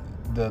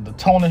the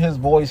tone of his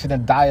voice and the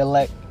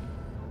dialect.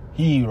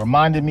 He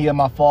reminded me of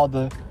my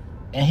father,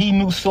 and he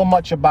knew so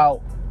much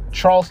about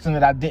Charleston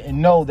that I didn't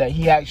know, that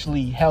he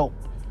actually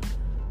helped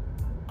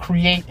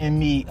create in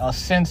me a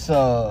sense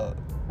of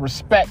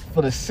respect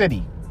for the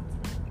city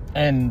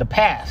and the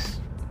past.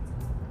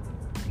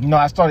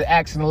 I started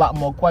asking a lot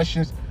more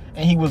questions,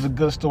 and he was a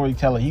good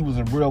storyteller. He was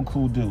a real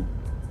cool dude.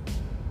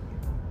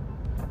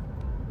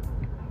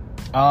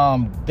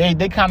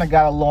 They kind of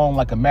got along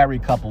like a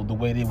married couple. The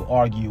way they would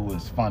argue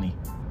was funny.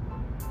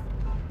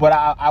 But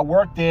I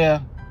worked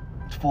there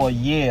for a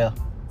year,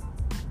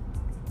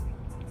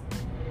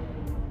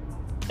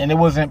 and I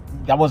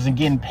wasn't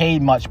getting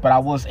paid much, but I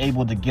was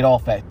able to get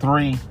off at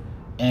 3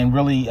 and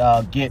really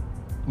get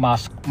my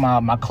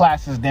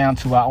classes down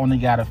to I only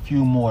got a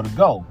few more to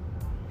go.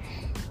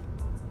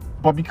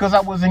 But because I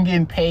wasn't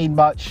getting paid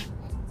much,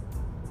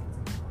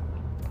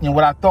 and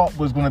what I thought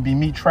was going to be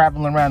me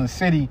traveling around the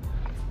city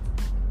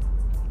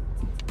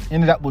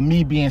ended up with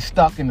me being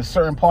stuck in a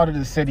certain part of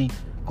the city,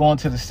 going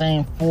to the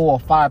same 4 or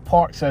 5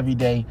 parks every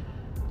day.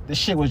 This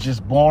shit was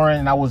just boring,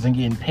 and I wasn't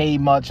getting paid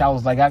much. I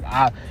was like,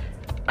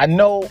 I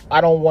know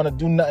I don't want to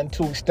do nothing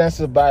too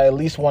extensive, but I at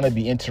least want to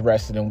be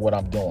interested in what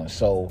I'm doing.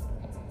 So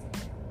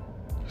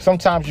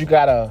sometimes you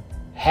gotta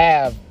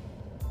have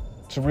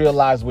to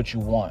realize what you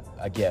want,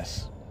 I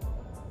guess.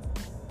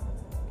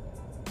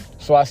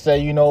 So I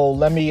said,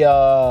 let me,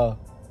 I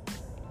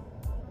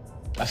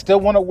still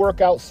want to work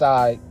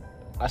outside.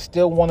 I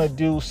still want to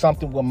do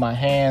something with my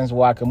hands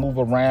where I can move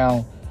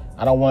around.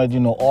 I don't want to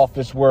do no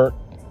office work.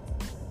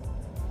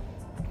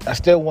 I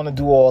still want to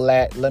do all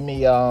that. Let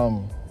me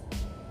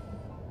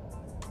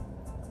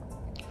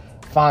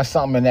find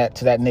something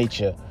to that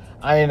nature.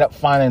 I ended up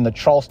finding the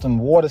Charleston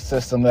water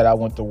system that I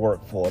went to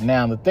work for.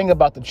 Now, the thing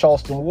about the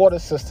Charleston water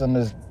system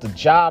is the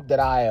job that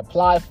I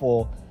applied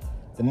for,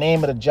 the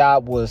name of the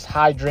job was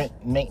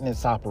hydrant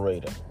maintenance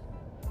operator.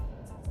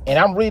 And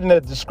I'm reading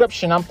the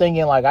description. I'm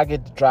thinking like I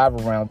get to drive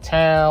around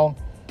town.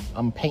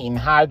 I'm painting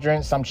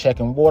hydrants. I'm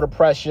checking water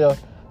pressure.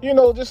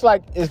 Just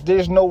like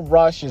there's no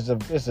rush.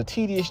 It's a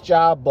tedious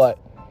job, but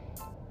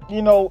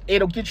it'll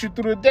get you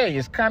through the day.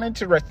 It's kind of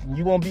interesting.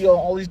 You're going to be on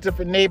all these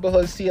different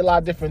neighborhoods, see a lot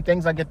of different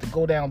things. I get to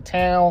go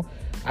downtown.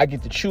 I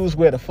get to choose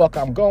where the fuck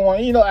I'm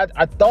going.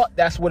 I thought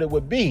that's what it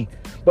would be.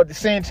 But at the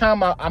same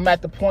time, I'm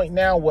at the point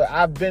now where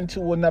I've been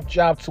to enough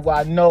jobs to where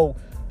I know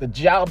the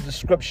job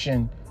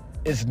description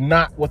is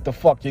not what the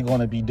fuck you're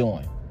going to be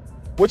doing,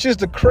 which is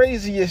the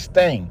craziest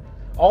thing.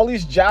 All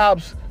these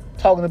jobs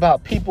talking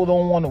about people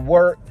don't want to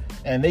work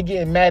and they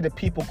getting mad at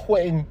people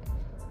quitting.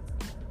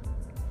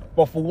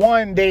 But for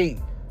one, they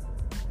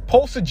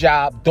post a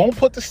job, don't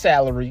put the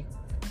salary,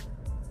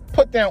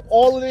 put down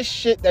all of this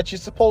shit that you're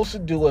supposed to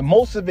do, and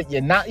most of it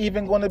you're not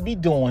even going to be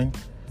doing.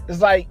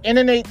 It's like, and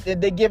then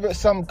they give it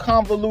some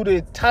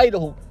convoluted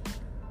title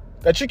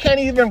that you can't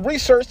even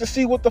research to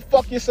see what the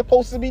fuck you're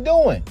supposed to be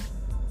doing.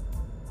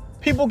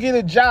 People get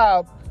a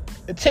job,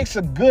 it takes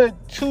a good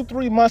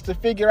 2-3 months to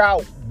figure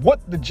out what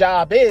the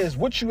job is,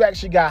 what you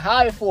actually got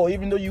hired for,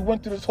 even though you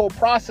went through this whole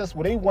process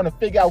where they want to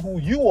figure out who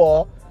you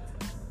are.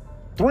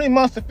 3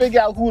 months to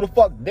figure out who the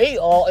fuck they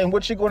are and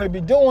what you're going to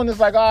be doing. Is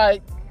like, all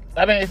right,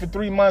 I've been here for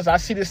 3 months. I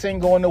see this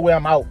ain't going nowhere.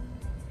 I'm out.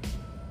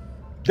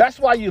 That's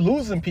why you're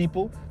losing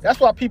people. That's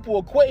why people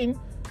are quitting,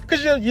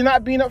 because you're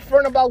not being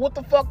upfront about what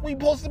the fuck we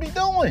supposed to be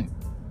doing.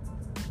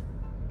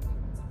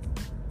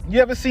 You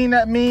ever seen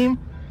that meme?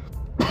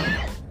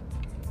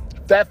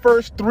 That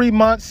first 3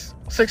 months,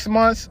 6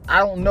 months, I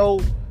don't know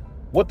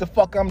what the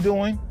fuck I'm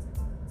doing.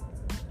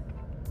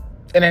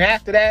 And then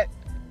after that,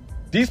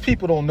 these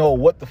people don't know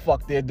what the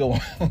fuck they're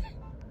doing.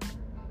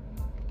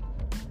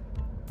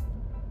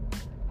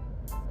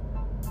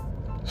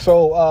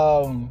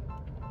 So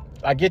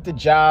I get the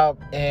job,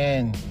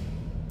 and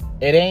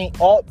it ain't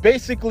all.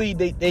 Basically,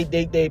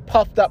 they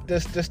puffed up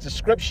this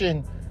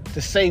description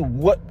to say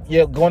what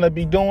you're gonna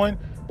be doing,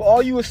 but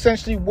all you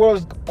essentially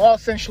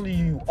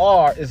you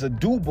are is a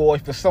do boy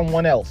for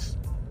someone else.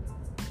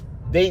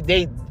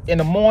 They in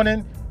the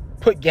morning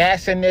put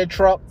gas in their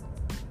truck,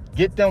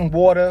 get them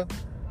water,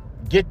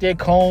 get their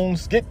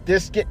cones, get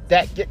this, get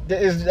that, get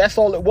this. That's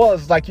all it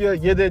was. Like you're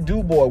their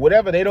do boy.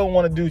 Whatever they don't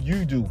want to do,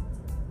 you do.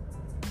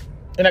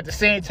 And at the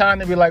same time,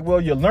 they be like, well,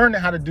 you're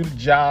learning how to do the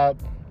job.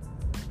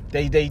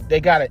 They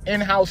got an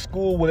in-house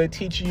school where they're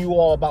teaching you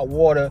all about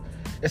water.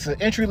 It's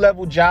an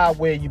entry-level job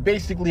where you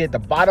basically at the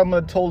bottom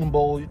of the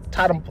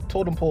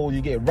totem pole,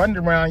 you get run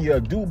around, you're a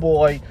do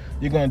boy.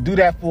 You're going to do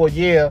that for a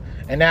year.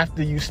 And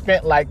after you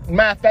spent, matter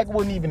of fact, it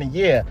wasn't even a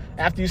year.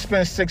 After you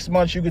spend 6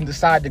 months, you can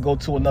decide to go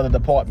to another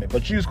department.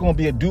 But you're just going to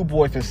be a do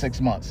boy for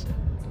 6 months.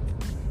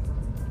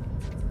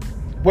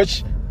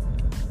 Which,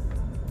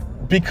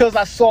 because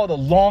I saw the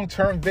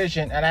long-term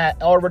vision and I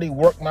had already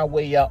worked my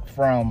way up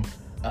from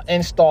an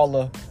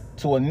installer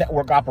to a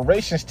network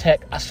operations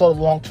tech, I saw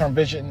the long-term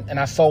vision and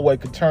I saw what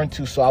it could turn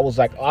to. So I was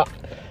like, I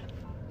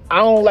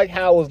don't like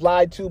how I was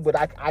lied to, but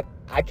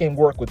I can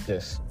work with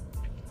this.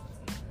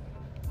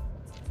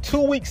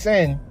 2 weeks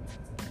in,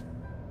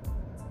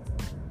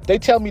 they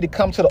tell me to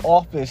come to the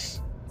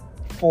office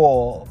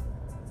for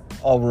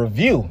a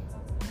review.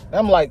 And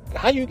I'm like,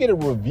 how you get a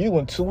review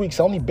in 2 weeks?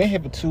 I only been here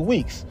for 2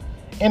 weeks.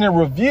 In a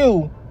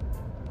review,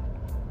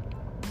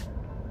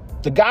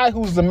 the guy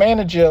who's the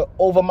manager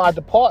over my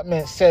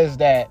department says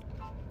that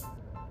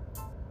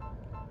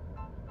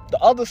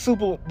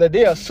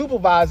there are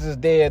supervisors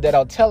there that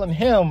are telling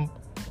him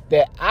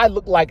that I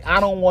look like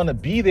I don't want to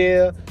be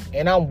there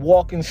and I'm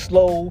walking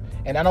slow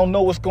and I don't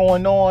know what's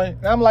going on.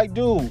 And I'm like,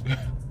 dude,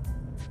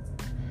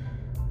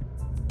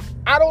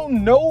 I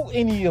don't know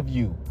any of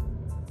you.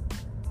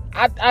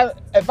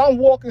 If I'm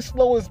walking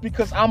slow, it's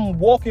because I'm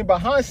walking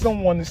behind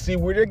someone to see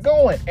where they're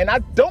going. And I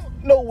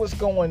don't know what's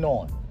going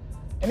on.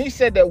 And he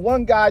said that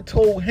one guy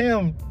told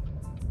him,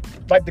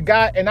 like the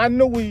guy, and I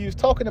knew what he was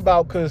talking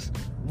about because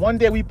one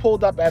day we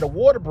pulled up at a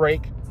water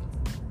break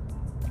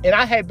And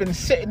I had been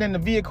sitting in the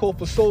vehicle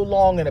for so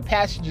long in the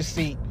passenger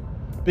seat,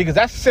 because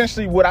that's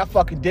essentially what I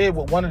fucking did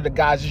with one of the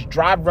guys, just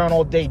drive around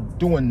all day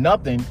doing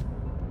nothing.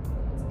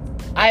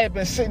 I had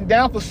been sitting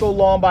down for so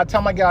long, by the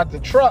time I got out the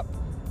truck,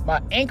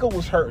 my ankle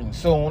was hurting.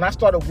 So when I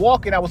started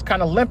walking, I was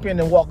kind of limping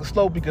and walking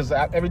slow, because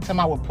every time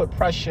I would put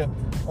pressure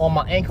on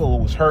my ankle,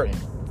 it was hurting.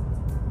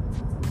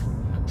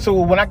 So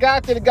when I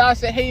got there, the guy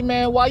said, "Hey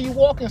man, why you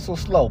walking so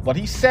slow?" But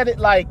he said it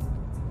like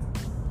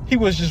he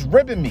was just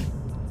ribbing me.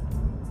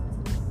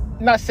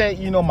 And I said,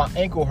 my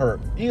ankle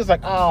hurt. He was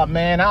like, "Oh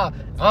man,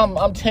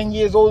 I'm 10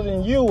 years older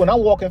than you, and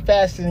I'm walking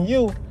faster than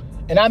you."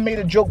 And I made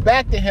a joke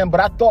back to him, but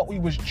I thought we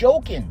was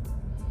joking.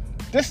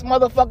 This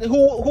motherfucker,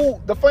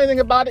 who the funny thing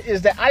about it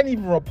is that I didn't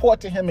even report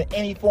to him in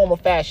any form or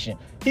fashion.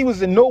 He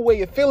was in no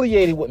way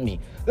affiliated with me.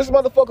 This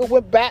motherfucker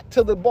went back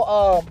to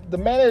the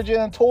manager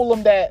and told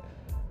him that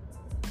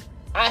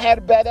I had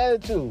a bad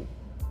attitude.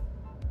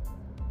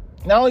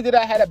 Not only did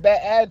I have a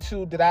bad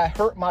attitude, did I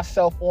hurt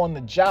myself on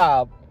the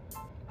job,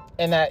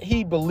 and that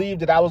he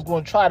believed that I was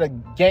going to try to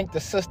gank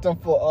the system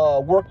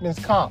for workman's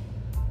comp.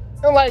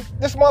 And like,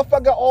 this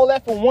motherfucker got all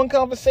that from one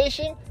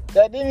conversation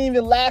that didn't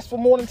even last for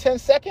more than 10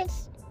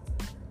 seconds.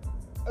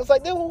 It's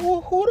like, dude,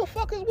 who the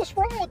fuck is, what's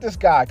wrong with this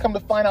guy? Come to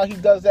find out, he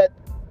does that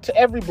to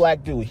every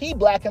black dude. He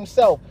black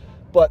himself,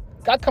 but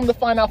I come to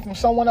find out from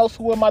someone else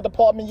who in my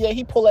department, yeah,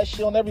 he pull that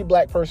shit on every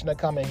black person that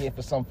come in here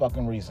for some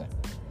fucking reason.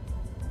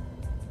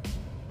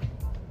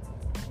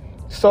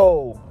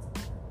 So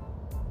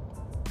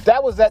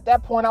that was at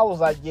that point, I was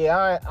like,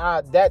 yeah,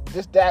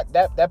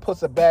 that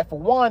puts a bad. For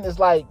one, it's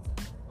like,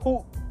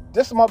 who,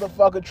 this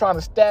motherfucker trying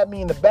to stab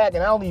me in the back,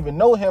 and I don't even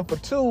know him. For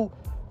two,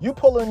 you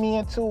pulling me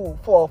into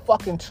for a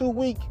fucking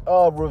 2-week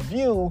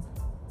review,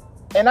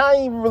 and I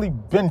ain't even really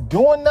been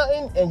doing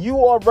nothing, and you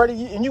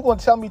gonna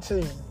tell me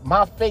to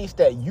my face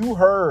that you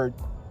heard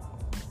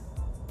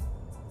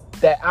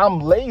that I'm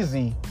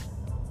lazy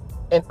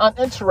and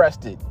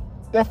uninterested,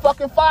 then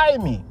fucking fire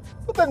me.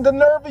 But then the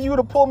nerve of you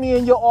to pull me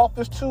in your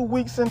office 2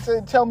 weeks and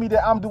to tell me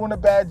that I'm doing a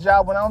bad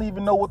job when I don't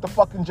even know what the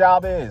fucking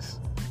job is.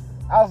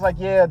 I was like,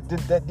 yeah,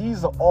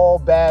 these are all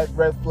bad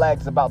red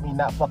flags about me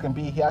not fucking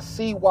being here. I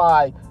see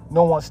why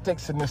no one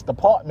sticks in this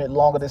department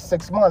longer than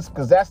 6 months,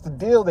 because that's the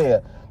deal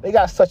there. They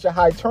got such a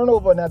high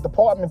turnover in that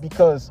department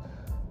because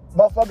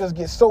motherfuckers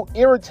get so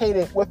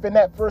irritated within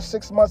that first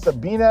 6 months of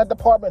being in that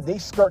department, they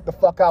skirt the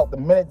fuck out the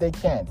minute they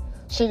can.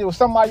 Shit, there was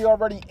somebody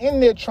already in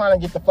there trying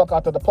to get the fuck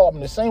out the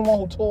department. The same one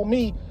who told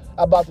me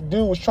about the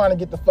dude was trying to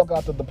get the fuck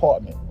out the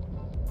department.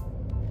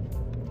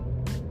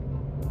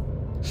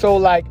 So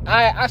like,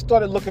 I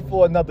started looking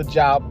for another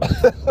job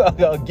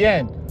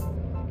again.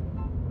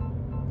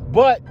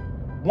 But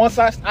once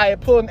I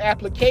had put in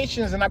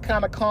applications and I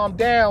kind of calmed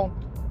down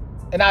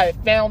and I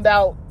had found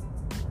out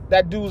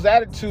that dude's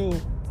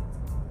attitude,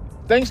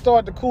 things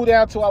started to cool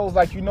down till I was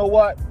like, you know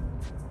what?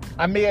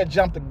 I may have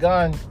jumped the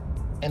gun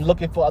and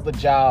looking for other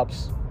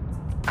jobs.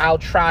 I'll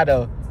try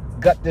to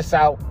gut this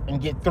out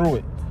and get through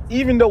it.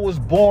 Even though it's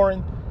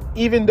boring,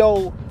 even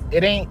though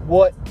it ain't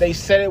what they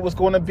said it was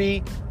going to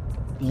be,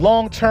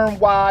 long-term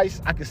wise,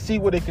 I can see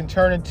what it can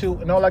turn into.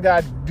 And all I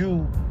got to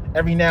do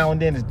every now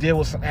and then is deal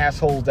with some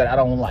assholes that I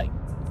don't like.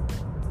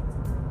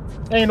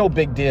 Ain't no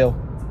big deal.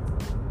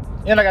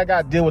 Ain't like I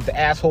got to deal with the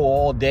asshole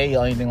all day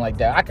or anything like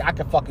that. I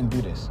can fucking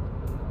do this.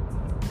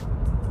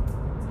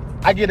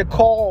 I get a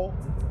call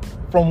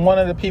from one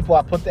of the people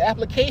I put the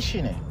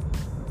application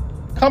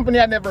in. Company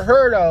I never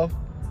heard of.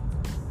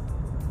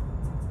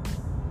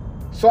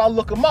 So I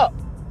look them up.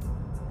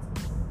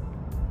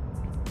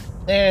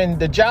 And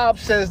the job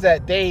says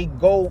that they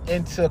go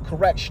into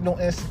correctional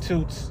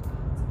institutes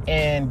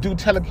and do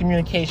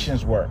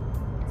telecommunications work.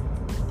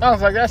 I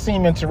was like, that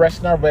seemed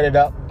interesting. I read it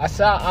up. I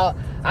said,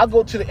 I'll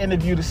go to the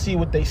interview to see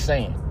what they're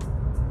saying.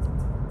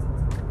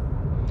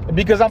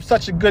 Because I'm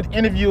such a good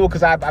interviewer,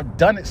 because I've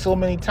done it so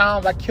many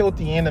times, I killed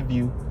the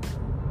interview.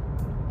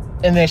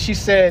 And then she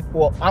said,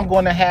 well, I'm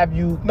going to have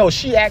you... No,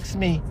 she asked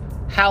me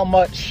how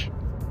much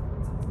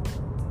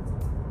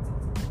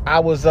I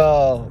was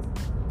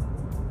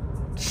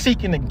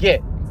seeking to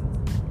get.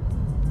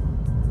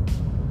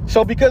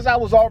 So because I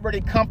was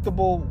already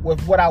comfortable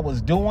with what I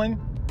was doing,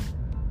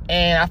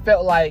 and I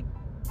felt like,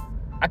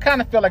 I kind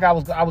of felt like I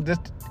was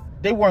just,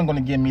 they weren't going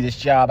to give me this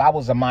job. I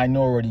was a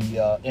minority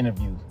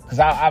interview, because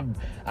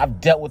I've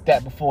dealt with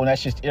that before, and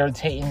that's just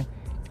irritating.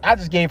 I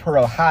just gave her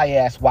a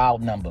high-ass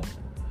wild number.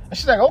 And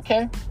she's like,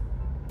 okay.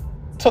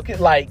 Took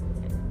it like,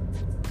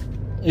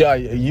 yeah,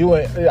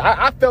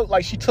 I felt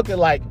like she took it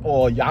like,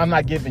 oh, yeah, I'm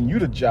not giving you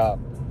the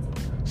job.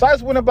 So I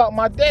just went about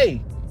my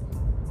day.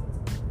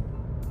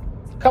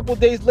 A couple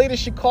days later,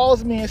 she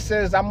calls me and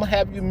says, I'm going to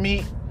have you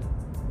meet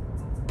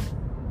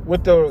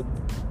with the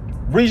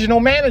regional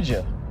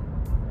manager.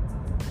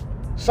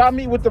 So I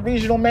meet with the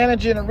regional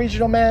manager, and the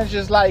regional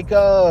manager's like,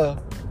 trying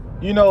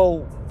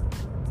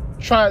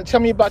to tell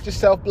me about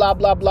yourself, blah,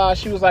 blah, blah.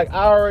 She was like,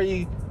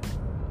 I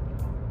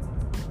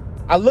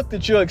looked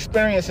at your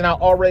experience, and I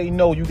already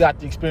know you got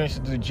the experience to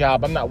do the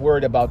job. I'm not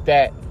worried about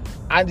that.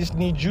 I just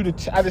need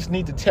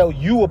to tell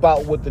you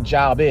about what the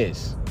job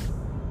is.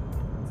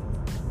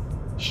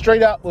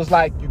 straight up was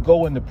like, you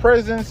go into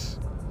prisons.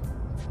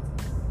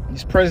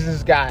 These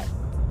prisons got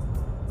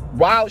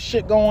wild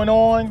shit going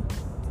on.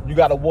 You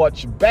got to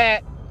watch your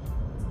back.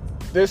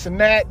 This and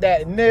that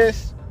and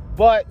this.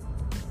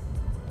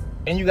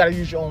 And you got to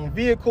use your own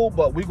vehicle,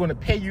 but we're going to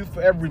pay you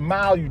for every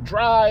mile you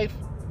drive.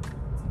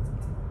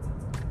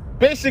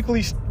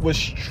 Basically was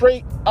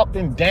straight up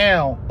and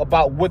down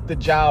about what the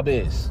job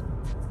is.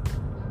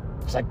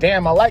 It's like,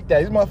 damn, I like that.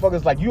 These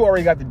motherfuckers like, you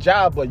already got the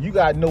job, but you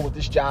got to know what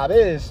this job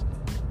is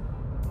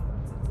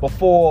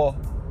before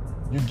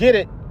you get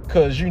it,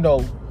 because, you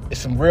know, it's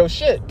some real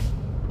shit.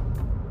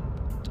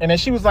 And then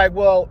she was like,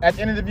 well, at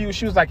the end of the interview,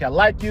 she was like, I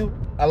like you.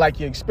 I like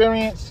your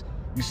experience.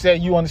 You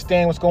said you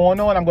understand what's going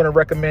on. I'm going to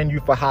recommend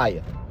you for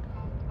hire.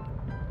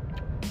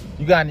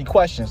 You got any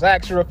questions? I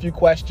asked her a few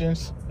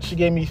questions. She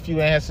gave me a few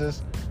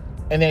answers.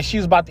 And then she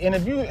was about to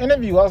interview.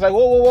 I was like,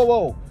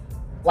 whoa.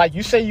 Like,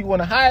 you say you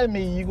want to hire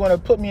me. You want to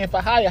put me in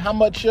for hire. How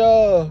much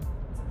y'all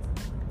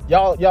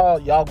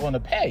going to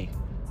pay?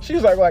 She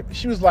was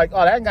like,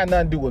 oh, that ain't got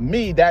nothing to do with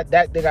me. That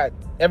they got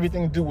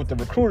everything to do with the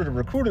recruiter. The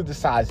recruiter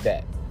decides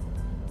that.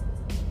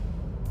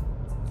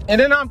 And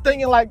then I'm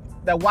thinking, like,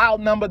 that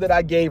wild number that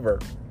I gave her.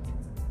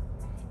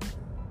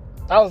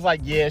 I was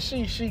like, yeah,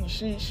 she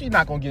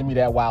not gonna give me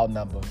that wild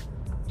number.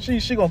 She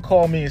gonna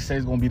call me and say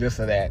it's gonna be this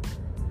or that.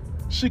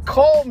 She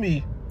called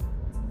me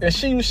and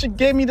she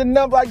gave me the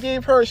number I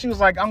gave her. She was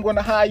like, I'm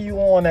gonna hire you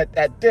on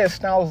at this.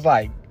 And I was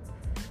like,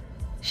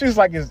 she was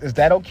like, is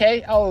that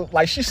okay? I was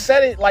like, she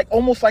said it like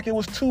almost like it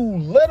was too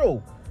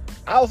little.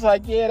 I was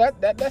like, yeah,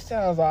 that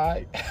sounds all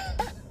right.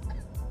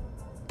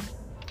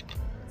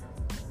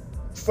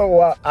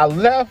 So I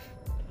left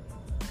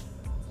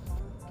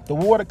the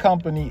water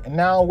company, and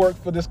now I work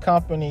for this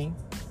company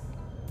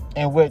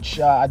in which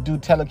I do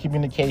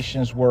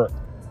telecommunications work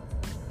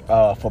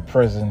for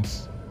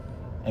prisons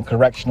and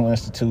correctional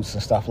institutes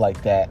and stuff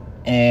like that.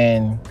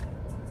 And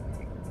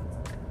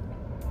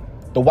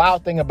the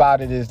wild thing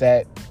about it is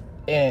that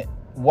in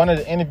one of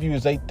the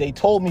interviews, they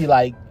told me,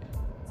 like,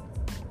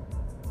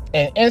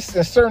 in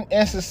certain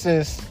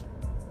instances,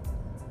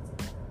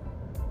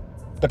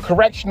 the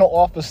correctional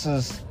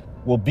officers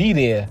will be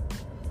there,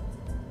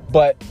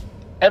 but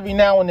every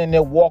now and then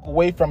they'll walk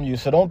away from you.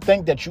 So don't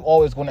think that you're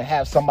always going to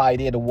have somebody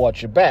there to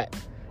watch your back.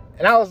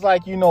 And I was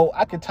like,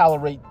 I could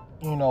tolerate,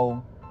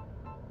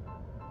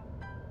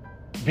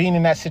 being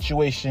in that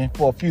situation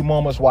for a few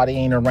moments while they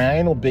ain't around.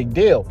 Ain't no big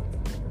deal.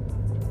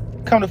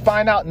 Come to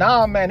find out,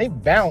 nah, man, they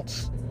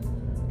bounce.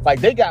 Like,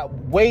 they got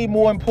way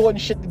more important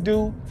shit to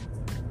do.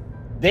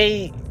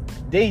 They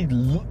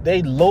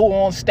low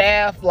on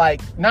staff.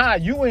 Like, nah,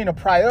 you ain't a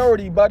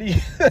priority, buddy.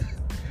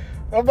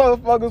 Them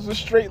motherfuckers will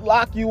straight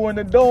lock you in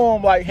the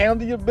dorm. Like,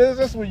 handle your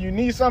business. When you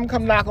need something,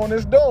 come knock on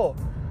this door.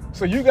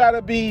 So you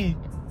gotta be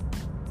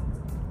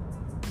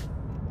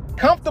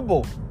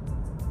comfortable.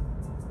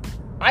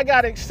 I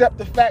gotta accept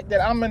the fact that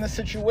I'm in a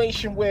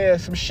situation where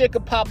some shit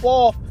could pop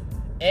off.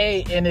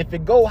 And if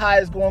it go high,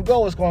 it's gonna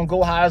go. It's gonna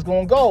go high, it's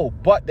gonna go.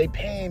 But they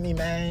paying me,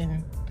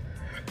 man.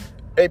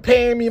 And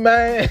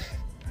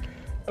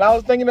I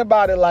was thinking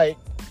about it, like,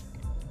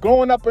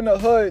 growing up in the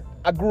hood,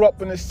 I grew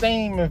up in the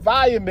same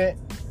environment,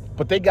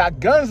 but they got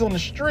guns on the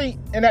street,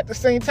 and at the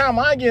same time,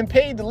 I ain't getting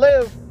paid to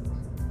live.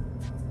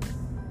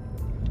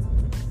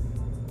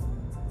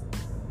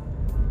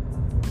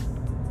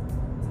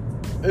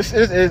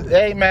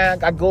 Hey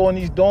man, I go in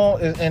these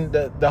dorms, and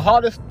the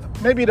hardest,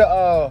 maybe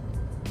the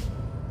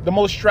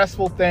most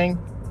stressful thing,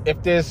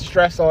 if there's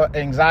stress or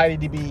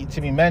anxiety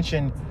to be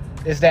mentioned,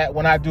 is that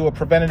when I do a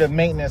preventative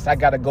maintenance, I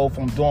got to go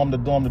from dorm to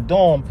dorm to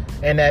dorm,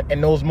 and that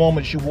in those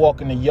moments you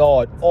walk in the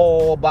yard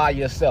all by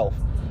yourself.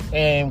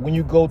 And when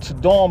you go to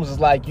dorms, it's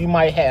like you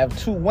might have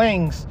 2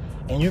 wings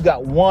and you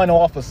got 1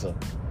 officer.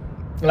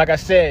 Like I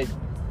said,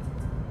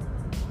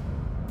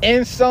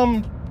 in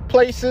some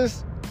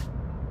places,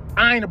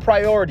 I ain't a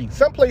priority.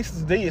 Some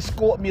places, they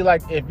escort me.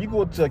 Like, if you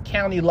go to a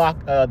county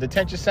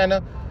detention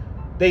center,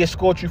 they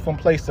escort you from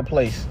place to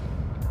place.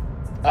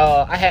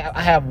 I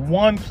have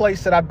one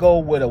place that I go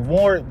with a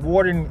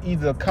warden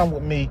either come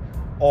with me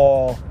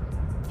or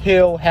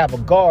he'll have a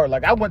guard.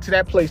 Like, I went to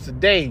that place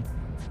today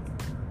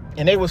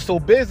and they were so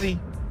busy,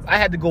 I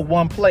had to go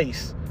one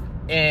place.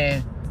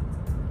 And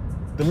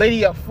the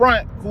lady up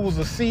front, who was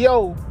a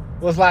CO,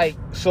 was like,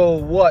 so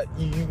what,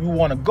 you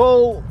want to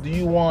go? Do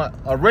you want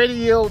a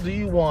radio? Do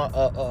you want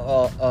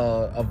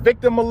a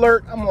victim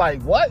alert? I'm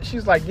like, what?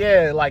 She's like,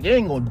 yeah, like, it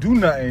ain't gonna do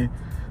nothing.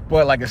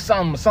 But like, if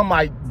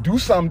somebody do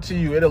something to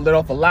you, it'll let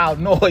off a loud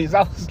noise.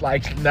 I was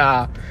like,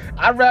 nah,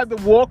 I'd rather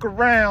walk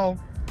around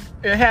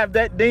and have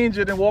that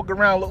danger than walk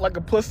around look like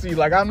a pussy.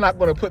 Like, I'm not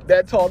gonna put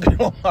that target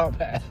on my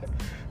back.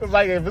 It's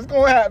like, if it's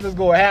gonna happen, it's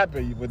gonna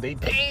happen. But they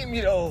paying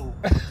me though.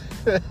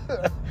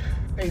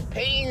 They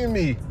paying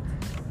me.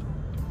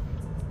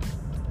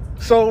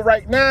 So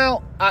right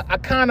now, I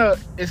kind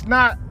of,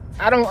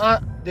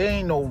 there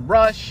ain't no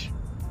rush.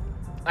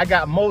 I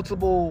got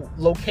multiple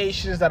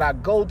locations that I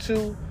go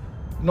to.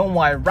 No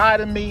one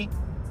riding me.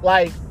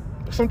 Like,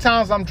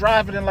 sometimes I'm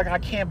driving and like, I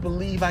can't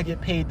believe I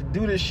get paid to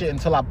do this shit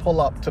until I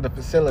pull up to the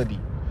facility.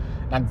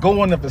 Like,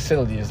 go in the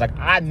facility. It's like,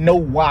 I know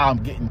why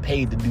I'm getting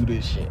paid to do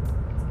this shit.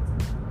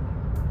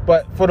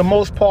 But for the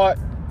most part,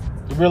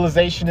 the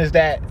realization is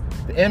that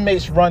the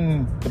inmates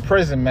run the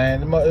prison,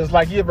 man. It's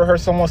like, you ever heard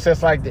someone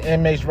says like the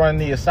inmates run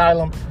the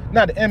asylum?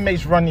 No, the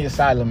inmates run the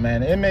asylum,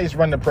 man. The inmates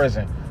run the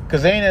prison.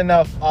 Because there ain't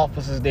enough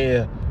officers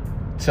there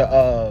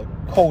to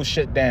hold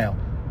shit down.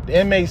 The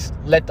inmates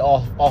let the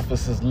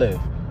officers live.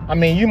 I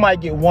mean, you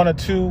might get one or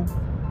two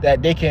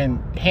that they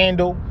can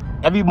handle.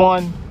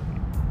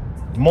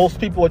 Most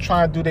people are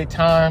trying to do their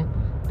time.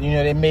 You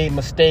know, they made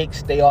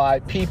mistakes. They are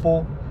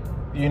people.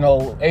 You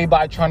know,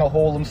 everybody trying to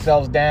hold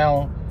themselves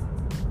down.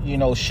 You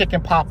know, shit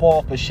can pop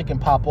off,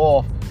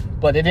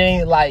 but it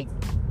ain't like,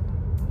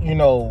 you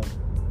know,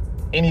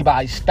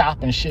 anybody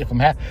stopping shit from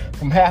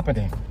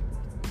happening.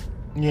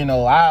 You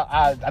know,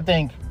 I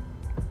think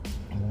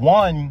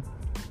one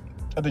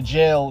of the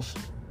jails,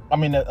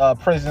 the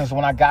prisons,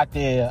 when I got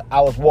there,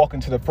 I was walking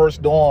to the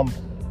first dorm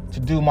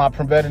to do my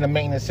preventative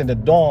maintenance in the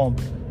dorm,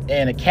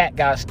 and a cat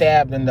got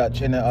stabbed in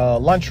the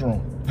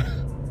lunchroom.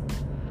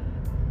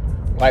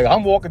 Like,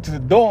 I'm walking to the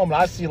dorm,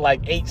 and I see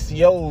like 8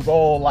 COs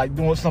all like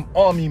doing some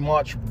army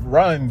march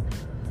run.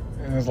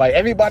 And it's like,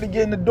 everybody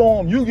get in the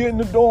dorm. You get in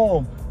the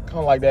dorm. Kind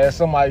of like that.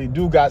 Somebody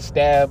got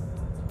stabbed.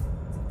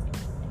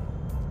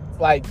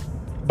 Like,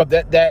 but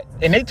that,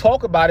 and they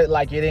talk about it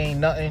like it ain't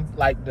nothing.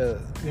 Like,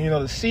 the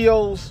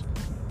COs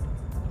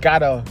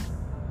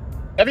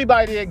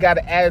everybody there got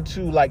an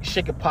attitude like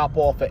shit could pop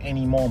off at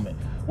any moment.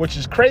 Which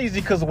is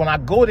crazy, because when I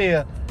go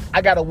there,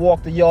 I got to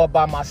walk the yard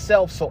by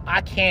myself, so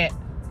I can't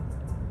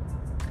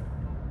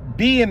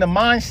be in the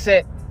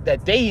mindset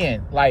that they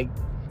in. Like,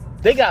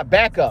 they got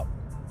backup.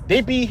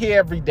 They be here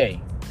every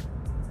day.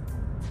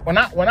 When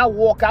I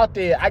walk out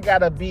there, I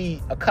gotta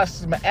be a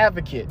customer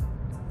advocate.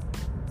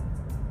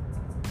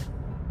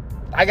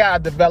 I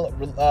gotta develop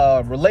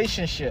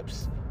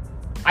relationships.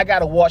 I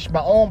gotta watch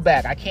my own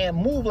back. I can't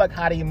move like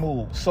how they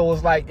move. So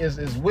it's like,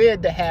 it's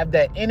weird to have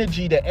that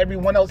energy that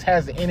everyone else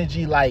has. The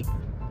energy like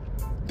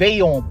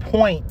they on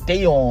point,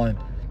 they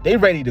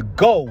ready to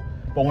go.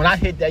 But when I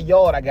hit that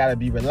yard, I gotta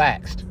be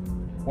relaxed.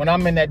 When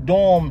I'm in that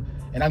dorm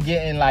and I'm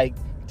getting like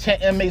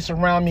 10 inmates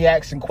around me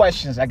asking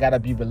questions, I gotta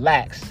be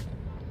relaxed.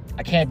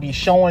 I can't be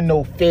showing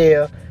no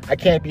fear. I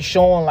can't be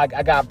showing like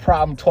I got a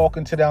problem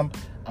talking to them.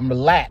 I'm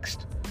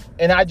relaxed.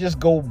 And I just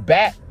go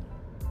back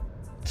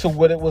to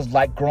what it was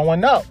like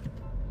growing up.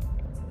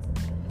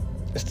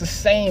 It's the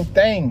same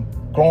thing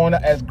growing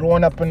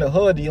up in the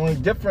hood. The only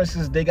difference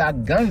is they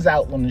got guns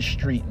out on the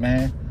street,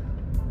 man.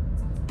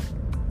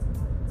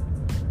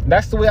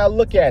 That's the way I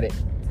look at it.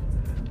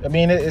 I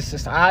mean, it's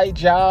just eye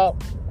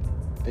job.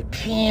 They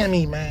paying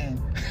me,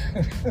 man.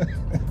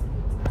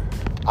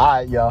 All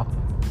right, y'all.